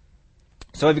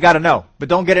 So we've got to know. But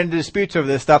don't get into disputes over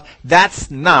this stuff. That's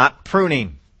not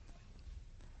pruning.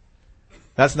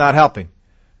 That's not helping.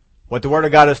 What the Word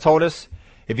of God has told us,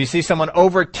 if you see someone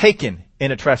overtaken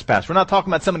in a trespass, we're not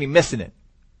talking about somebody missing it.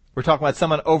 We're talking about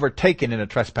someone overtaken in a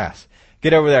trespass.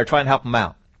 Get over there, try and help them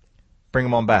out. Bring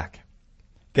them on back.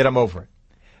 Get them over it.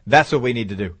 That's what we need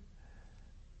to do.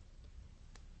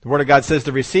 The Word of God says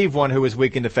to receive one who is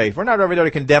weak in the faith. We're not over there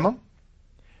to condemn them.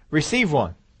 Receive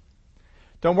one.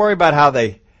 Don't worry about how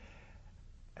they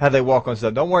walk on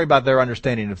stuff. Don't worry about their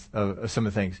understanding of some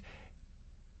of the things.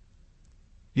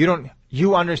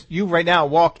 You right now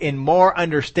walk in more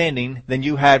understanding than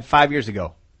you had 5 years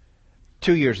ago,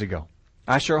 2 years ago.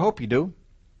 I sure hope you do.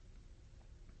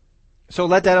 So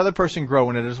let that other person grow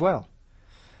in it as well.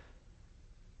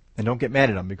 And don't get mad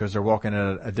at them because they're walking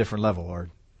at a different level or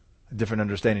a different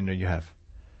understanding than you have.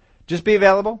 Just be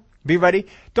available. Be ready.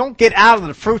 Don't get out of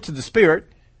the fruits of the Spirit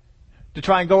to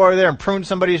try and go over there and prune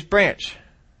somebody's branch.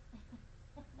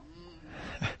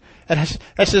 And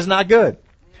that's just not good.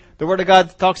 The Word of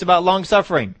God talks about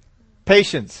long-suffering,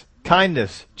 patience,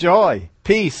 kindness, joy,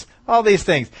 peace, all these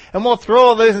things. And we'll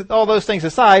throw all those things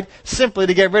aside simply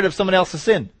to get rid of someone else's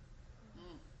sin.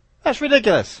 That's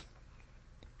ridiculous.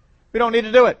 We don't need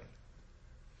to do it.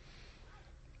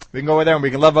 We can go over there and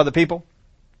we can love other people.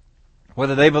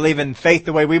 Whether they believe in faith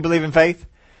the way we believe in faith.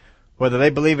 Whether they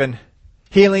believe in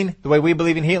healing the way we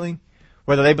believe in healing.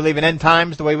 Whether they believe in end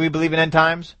times the way we believe in end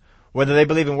times. Whether they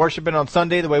believe in worshiping on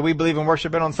Sunday the way we believe in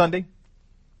worshiping on Sunday.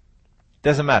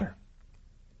 Doesn't matter.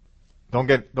 Don't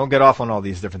get off on all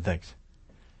these different things.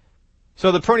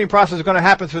 So the pruning process is going to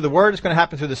happen through the Word. It's going to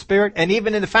happen through the Spirit. And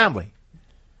even in the family.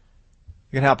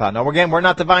 You can help out. Now again, we're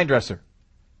not the vine dresser.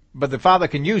 But the Father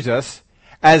can use us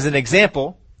as an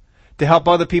example to help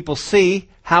other people see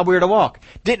how we're to walk.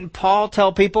 Didn't Paul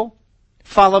tell people,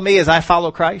 follow me as I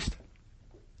follow Christ?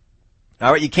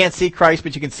 All right, you can't see Christ,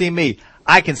 but you can see me.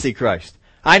 I can see Christ.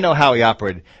 I know how he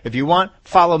operated. If you want,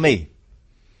 follow me.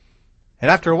 And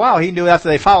after a while, he knew after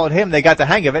they followed him, they got the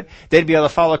hang of it, they'd be able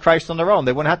to follow Christ on their own.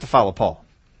 They wouldn't have to follow Paul.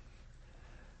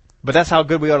 But that's how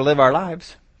good we ought to live our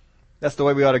lives. That's the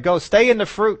way we ought to go. Stay in the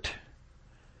fruit.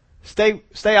 Stay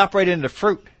operating in the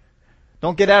fruit.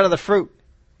 Don't get out of the fruit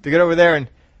to get over there and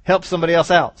help somebody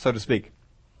else out, so to speak.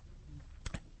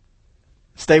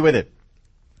 Stay with it.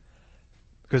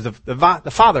 Because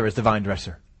the Father is the vine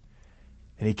dresser.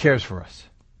 And He cares for us.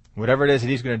 Whatever it is that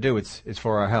He's going to do, it's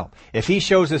for our help. If He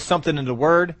shows us something in the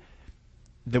Word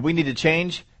that we need to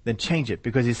change, then change it.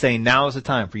 Because He's saying, now is the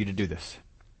time for you to do this.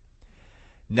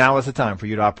 Now is the time for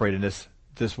you to operate in this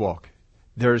walk.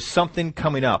 There's something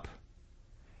coming up.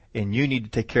 And you need to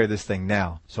take care of this thing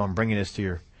now. So I'm bringing this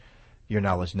to your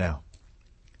knowledge now.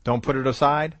 Don't put it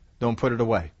aside. Don't put it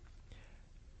away.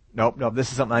 Nope.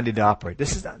 This is something I need to operate.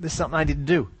 This is something I need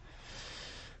to do.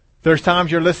 There's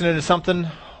times you're listening to something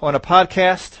on a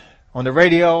podcast, on the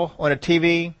radio, on a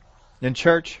TV, in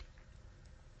church.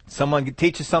 Someone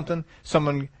teaches something.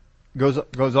 Someone goes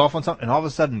off on something. And all of a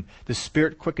sudden, the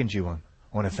Spirit quickens you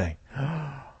on a thing.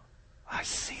 I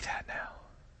see that now.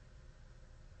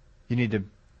 You need to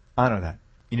honor that.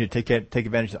 You need to take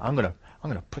advantage of it. I'm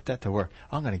going to put that to work.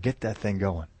 I'm going to get that thing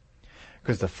going.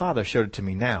 Because the Father showed it to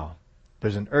me now.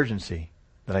 There's an urgency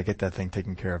that I get that thing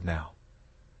taken care of now.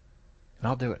 And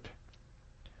I'll do it.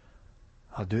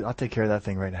 I'll take care of that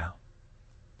thing right now.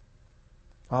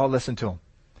 I'll listen to Him.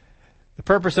 The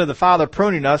purpose of the Father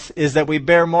pruning us is that we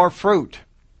bear more fruit.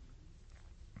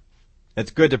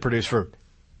 It's good to produce fruit.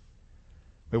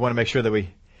 We want to make sure that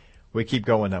we keep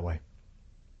going that way.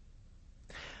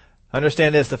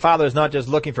 Understand this, the Father is not just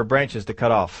looking for branches to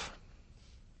cut off.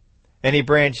 Any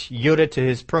branch yielded to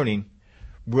His pruning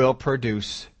will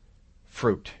produce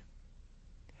fruit.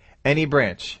 Any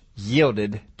branch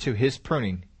yielded to His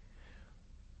pruning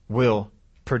will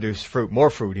produce fruit, more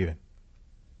fruit even.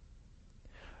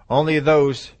 Only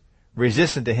those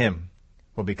resistant to Him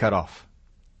will be cut off.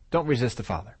 Don't resist the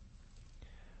Father.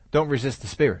 Don't resist the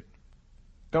Spirit.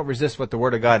 Don't resist what the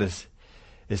Word of God is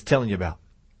telling you about.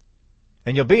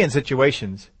 And you'll be in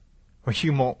situations where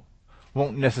you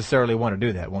won't necessarily want to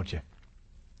do that, won't you?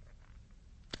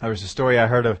 There was a story I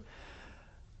heard of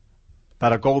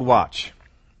about a gold watch.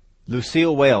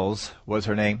 Lucille Wales was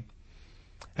her name.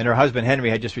 And her husband Henry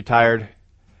had just retired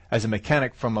as a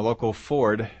mechanic from a local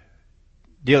Ford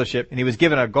dealership. And he was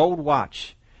given a gold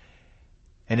watch.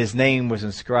 And his name was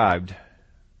inscribed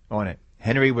on it.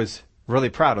 Henry was really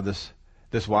proud of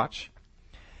this watch.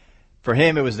 For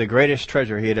him, it was the greatest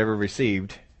treasure he had ever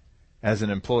received as an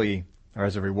employee or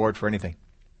as a reward for anything.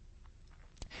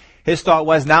 His thought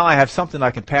was, now I have something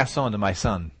I can pass on to my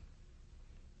son.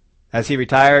 As he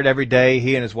retired, every day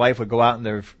he and his wife would go out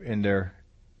in their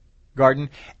garden,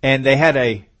 and they had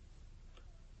a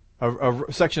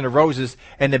section of roses,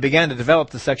 and they began to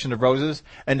develop the section of roses,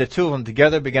 and the two of them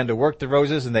together began to work the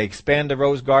roses, and they expanded the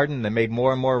rose garden, and they made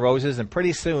more and more roses, and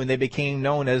pretty soon they became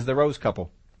known as the rose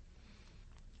couple.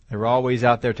 They were always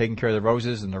out there taking care of the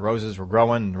roses, and the roses were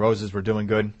growing, and the roses were doing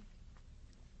good.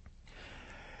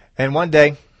 And one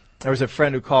day, there was a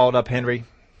friend who called up Henry.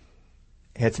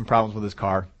 He had some problems with his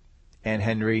car. And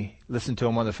Henry listened to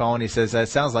him on the phone. He says, that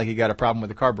sounds like you got a problem with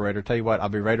the carburetor. Tell you what, I'll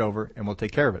be right over, and we'll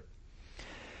take care of it.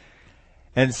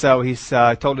 And so he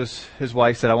told his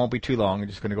wife, said, I won't be too long. I'm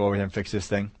just going to go over there and fix this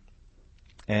thing.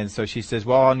 And so she says,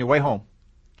 well, on your way home,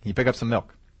 can you pick up some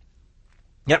milk?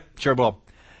 Yep, sure will.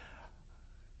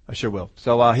 I sure will.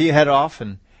 So he headed off,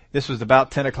 and this was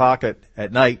about 10 o'clock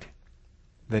at night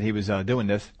that he was doing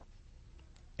this.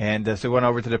 And so he went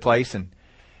over to the place, and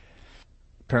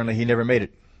apparently he never made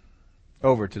it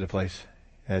over to the place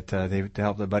to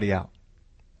help the buddy out.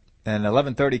 And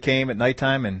 11:30 came at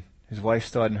nighttime, and his wife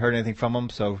still hadn't heard anything from him,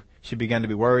 so she began to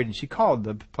be worried, and she called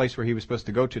the place where he was supposed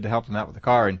to go to help him out with the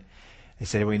car, and they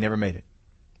said, well, he never made it.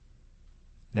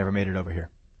 Never made it over here.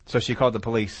 So she called the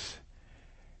police,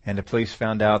 and the police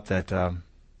found out that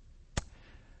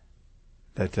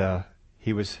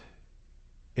he was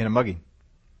in a mugging.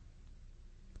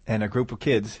 And a group of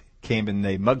kids came and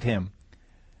they mugged him,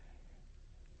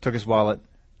 took his wallet,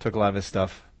 took a lot of his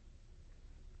stuff,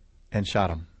 and shot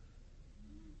him.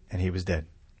 And he was dead.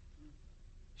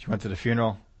 She went to the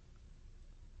funeral.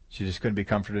 She just couldn't be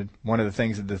comforted. One of the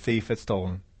things that the thief had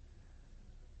stolen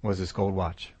was his gold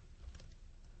watch.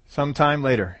 Sometime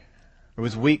later, it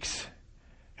was weeks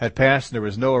had passed and there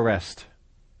was no arrest,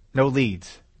 no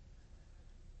leads.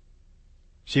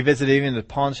 She visited even the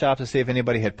pawn shop to see if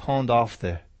anybody had pawned off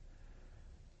the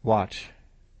watch.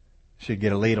 She'd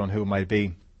get a lead on who it might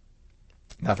be.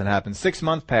 Nothing happened. 6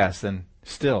 months passed and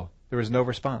still there was no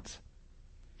response.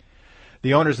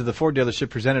 The owners of the Ford dealership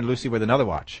presented Lucy with another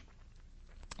watch.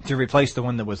 to replace the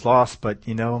one that was lost, but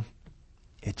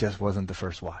it just wasn't the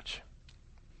first watch.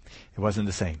 It wasn't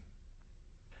the same.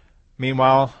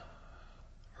 Meanwhile,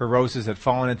 her roses had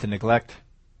fallen into neglect.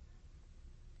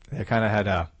 They kind of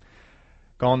had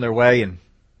gone their way and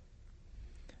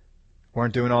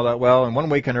weren't doing all that well. And one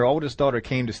weekend, her oldest daughter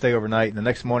came to stay overnight, and the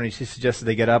next morning she suggested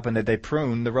they get up and that they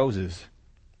prune the roses.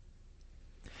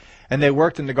 And they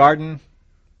worked in the garden.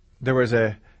 There was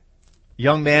a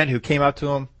young man who came up to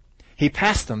them. He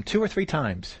passed them 2 or 3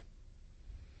 times.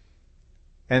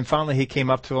 And finally he came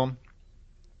up to them.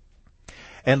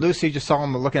 And Lucy just saw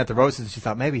him looking at the roses, and she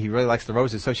thought maybe he really likes the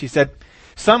roses. So she said,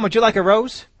 "Son, would you like a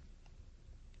rose?"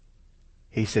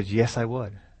 He said, "Yes, I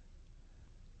would."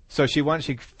 So she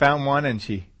found one, and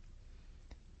she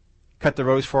cut the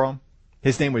rose for him.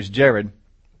 His name was Jared.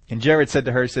 And Jared said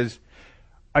to her, he says,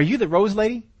 "Are you the rose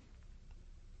lady?"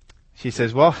 She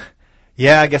says, "Well,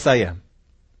 yeah, I guess I am.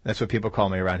 That's what people call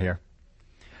me around here."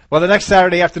 Well, the next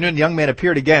Saturday afternoon, the young man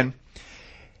appeared again.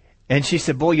 And she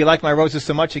said, "Boy, you like my roses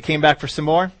so much, you came back for some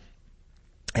more?"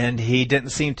 And he didn't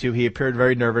seem to. He appeared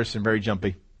very nervous and very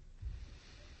jumpy.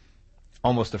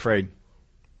 Almost afraid.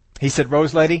 He said,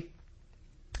 "Rose lady,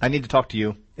 I need to talk to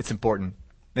you. It's important."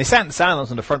 They sat in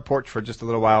silence on the front porch for just a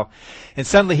little while. And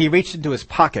suddenly he reached into his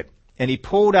pocket and he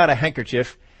pulled out a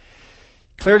handkerchief,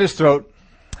 cleared his throat.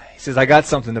 He says, "I got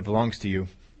something that belongs to you."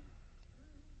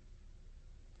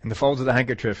 In the folds of the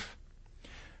handkerchief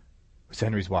was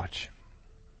Henry's watch.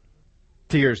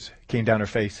 Tears came down her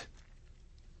face.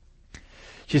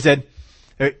 She said,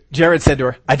 Jared said to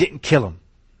her, "I didn't kill him.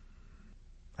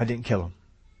 I didn't kill him."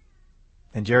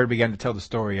 And Jared began to tell the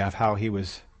story of how he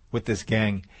was with this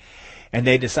gang, and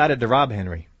they decided to rob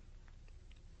Henry.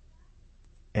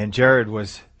 And Jared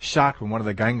was shocked when one of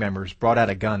the gang members brought out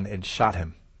a gun and shot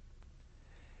him.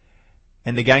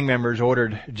 And the gang members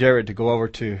ordered Jared to go over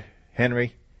to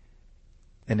Henry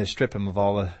and to strip him of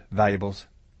all the valuables.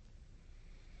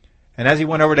 And as he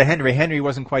went over to Henry, Henry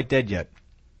wasn't quite dead yet.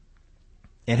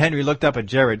 And Henry looked up at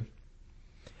Jared.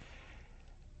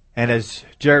 And as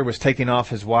Jared was taking off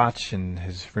his watch and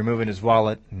removing his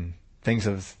wallet and things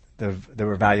that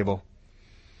were valuable,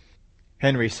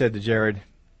 Henry said to Jared,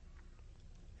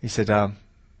 he said,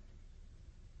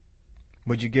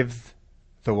 "Would you give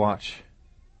the watch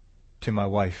to my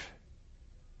wife,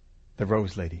 the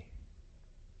Rose Lady?"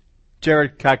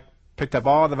 Jared picked up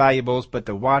all the valuables, but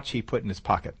the watch he put in his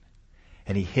pocket.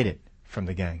 And he hid it from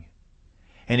the gang.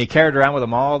 And he carried around with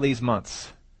him all these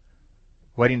months,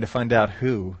 waiting to find out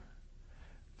who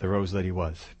the Rose Lady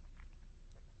was.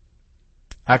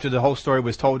 After the whole story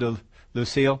was told to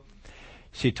Lucille,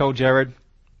 she told Jared,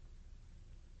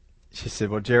 she said,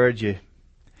 "Well, Jared, you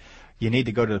need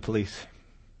to go to the police.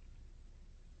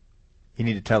 You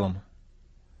need to tell them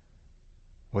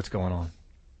what's going on.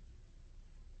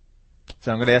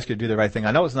 So I'm going to ask you to do the right thing.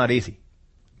 I know it's not easy,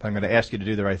 but I'm going to ask you to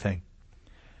do the right thing."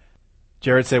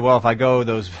 Jared said, "Well, if I go,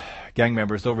 those gang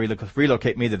members, they'll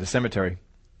relocate me to the cemetery."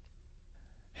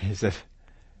 He said,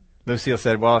 Lucille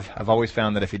said, "Well, I've always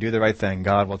found that if you do the right thing,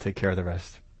 God will take care of the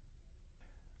rest."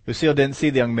 Lucille didn't see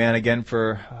the young man again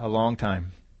for a long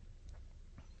time.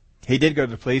 He did go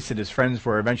to the police, and his friends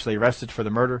were eventually arrested for the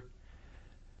murder.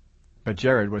 But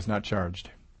Jared was not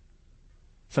charged.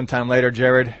 Sometime later,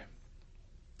 Jared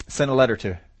sent a letter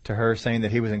to her saying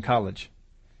that he was in college.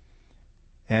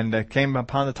 And came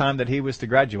upon the time that he was to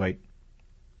graduate.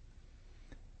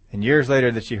 And years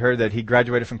later that she heard that he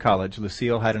graduated from college,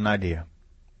 Lucille had an idea.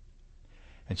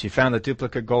 And she found the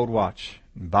duplicate gold watch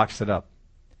and boxed it up.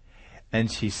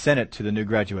 And she sent it to the new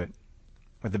graduate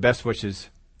with the best wishes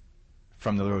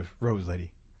from the Rose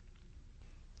Lady.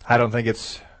 I don't think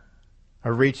it's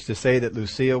a reach to say that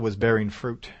Lucille was bearing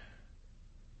fruit.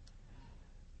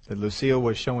 That Lucille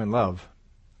was showing love.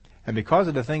 And because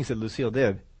of the things that Lucille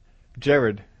did,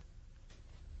 Jared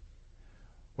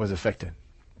was affected.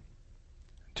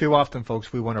 Too often,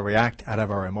 folks, we want to react out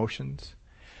of our emotions.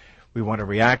 We want to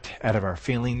react out of our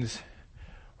feelings.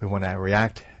 We want to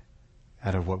react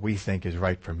out of what we think is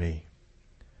right for me.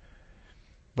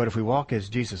 But if we walk as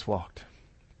Jesus walked,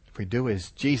 if we do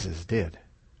as Jesus did,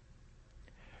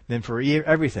 then for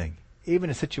everything, even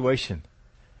a situation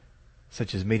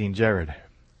such as meeting Jared,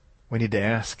 we need to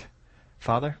ask,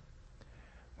 "Father,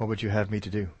 what would you have me to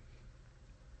do?"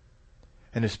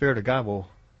 And the Spirit of God will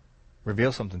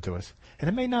reveal something to us. And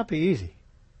it may not be easy.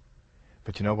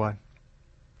 But you know what?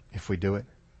 If we do it,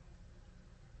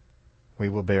 we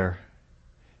will bear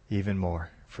even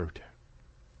more fruit.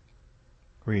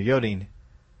 We're yielding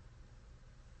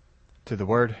to the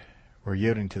Word. We're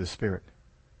yielding to the Spirit.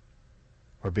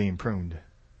 We're being pruned.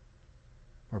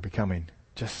 We're becoming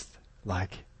just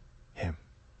like Him.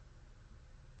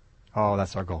 Oh,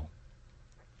 that's our goal.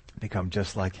 Become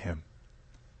just like Him.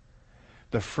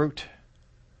 The fruit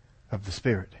of the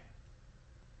Spirit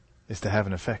is to have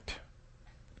an effect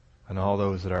on all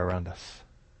those that are around us.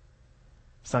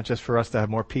 It's not just for us to have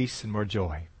more peace and more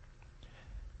joy.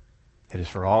 It is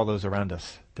for all those around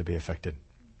us to be affected.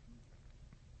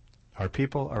 Are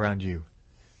people around you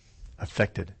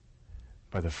affected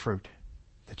by the fruit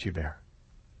that you bear?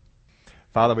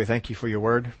 Father, we thank you for your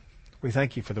word. We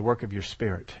thank you for the work of your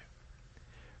Spirit.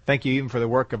 Thank you even for the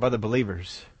work of other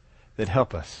believers that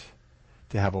help us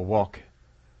to have a walk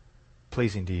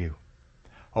pleasing to you.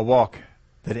 A walk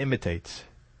that imitates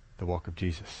the walk of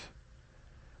Jesus.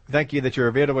 We thank you that you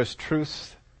reveal to us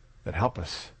truths that help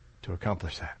us to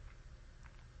accomplish that.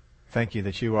 Thank you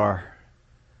that you are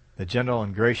the gentle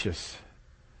and gracious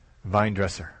vine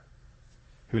dresser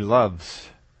who loves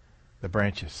the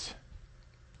branches.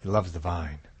 He loves the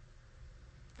vine.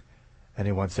 And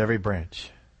He wants every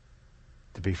branch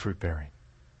to be fruit-bearing.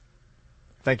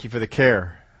 Thank you for the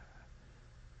care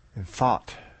and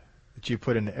thought that you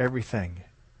put into everything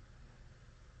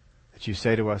that you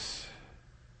say to us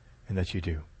and that you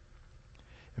do.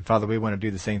 And Father, we want to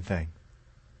do the same thing.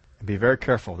 And be very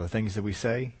careful of the things that we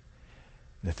say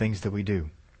and the things that we do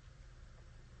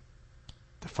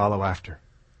to follow after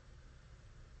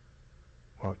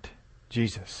what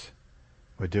Jesus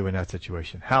would do in that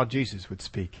situation. How Jesus would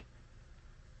speak.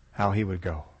 How He would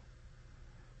go.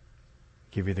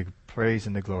 Give you the praise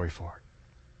and the glory for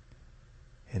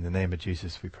it. In the name of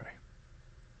Jesus we pray.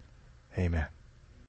 Amen.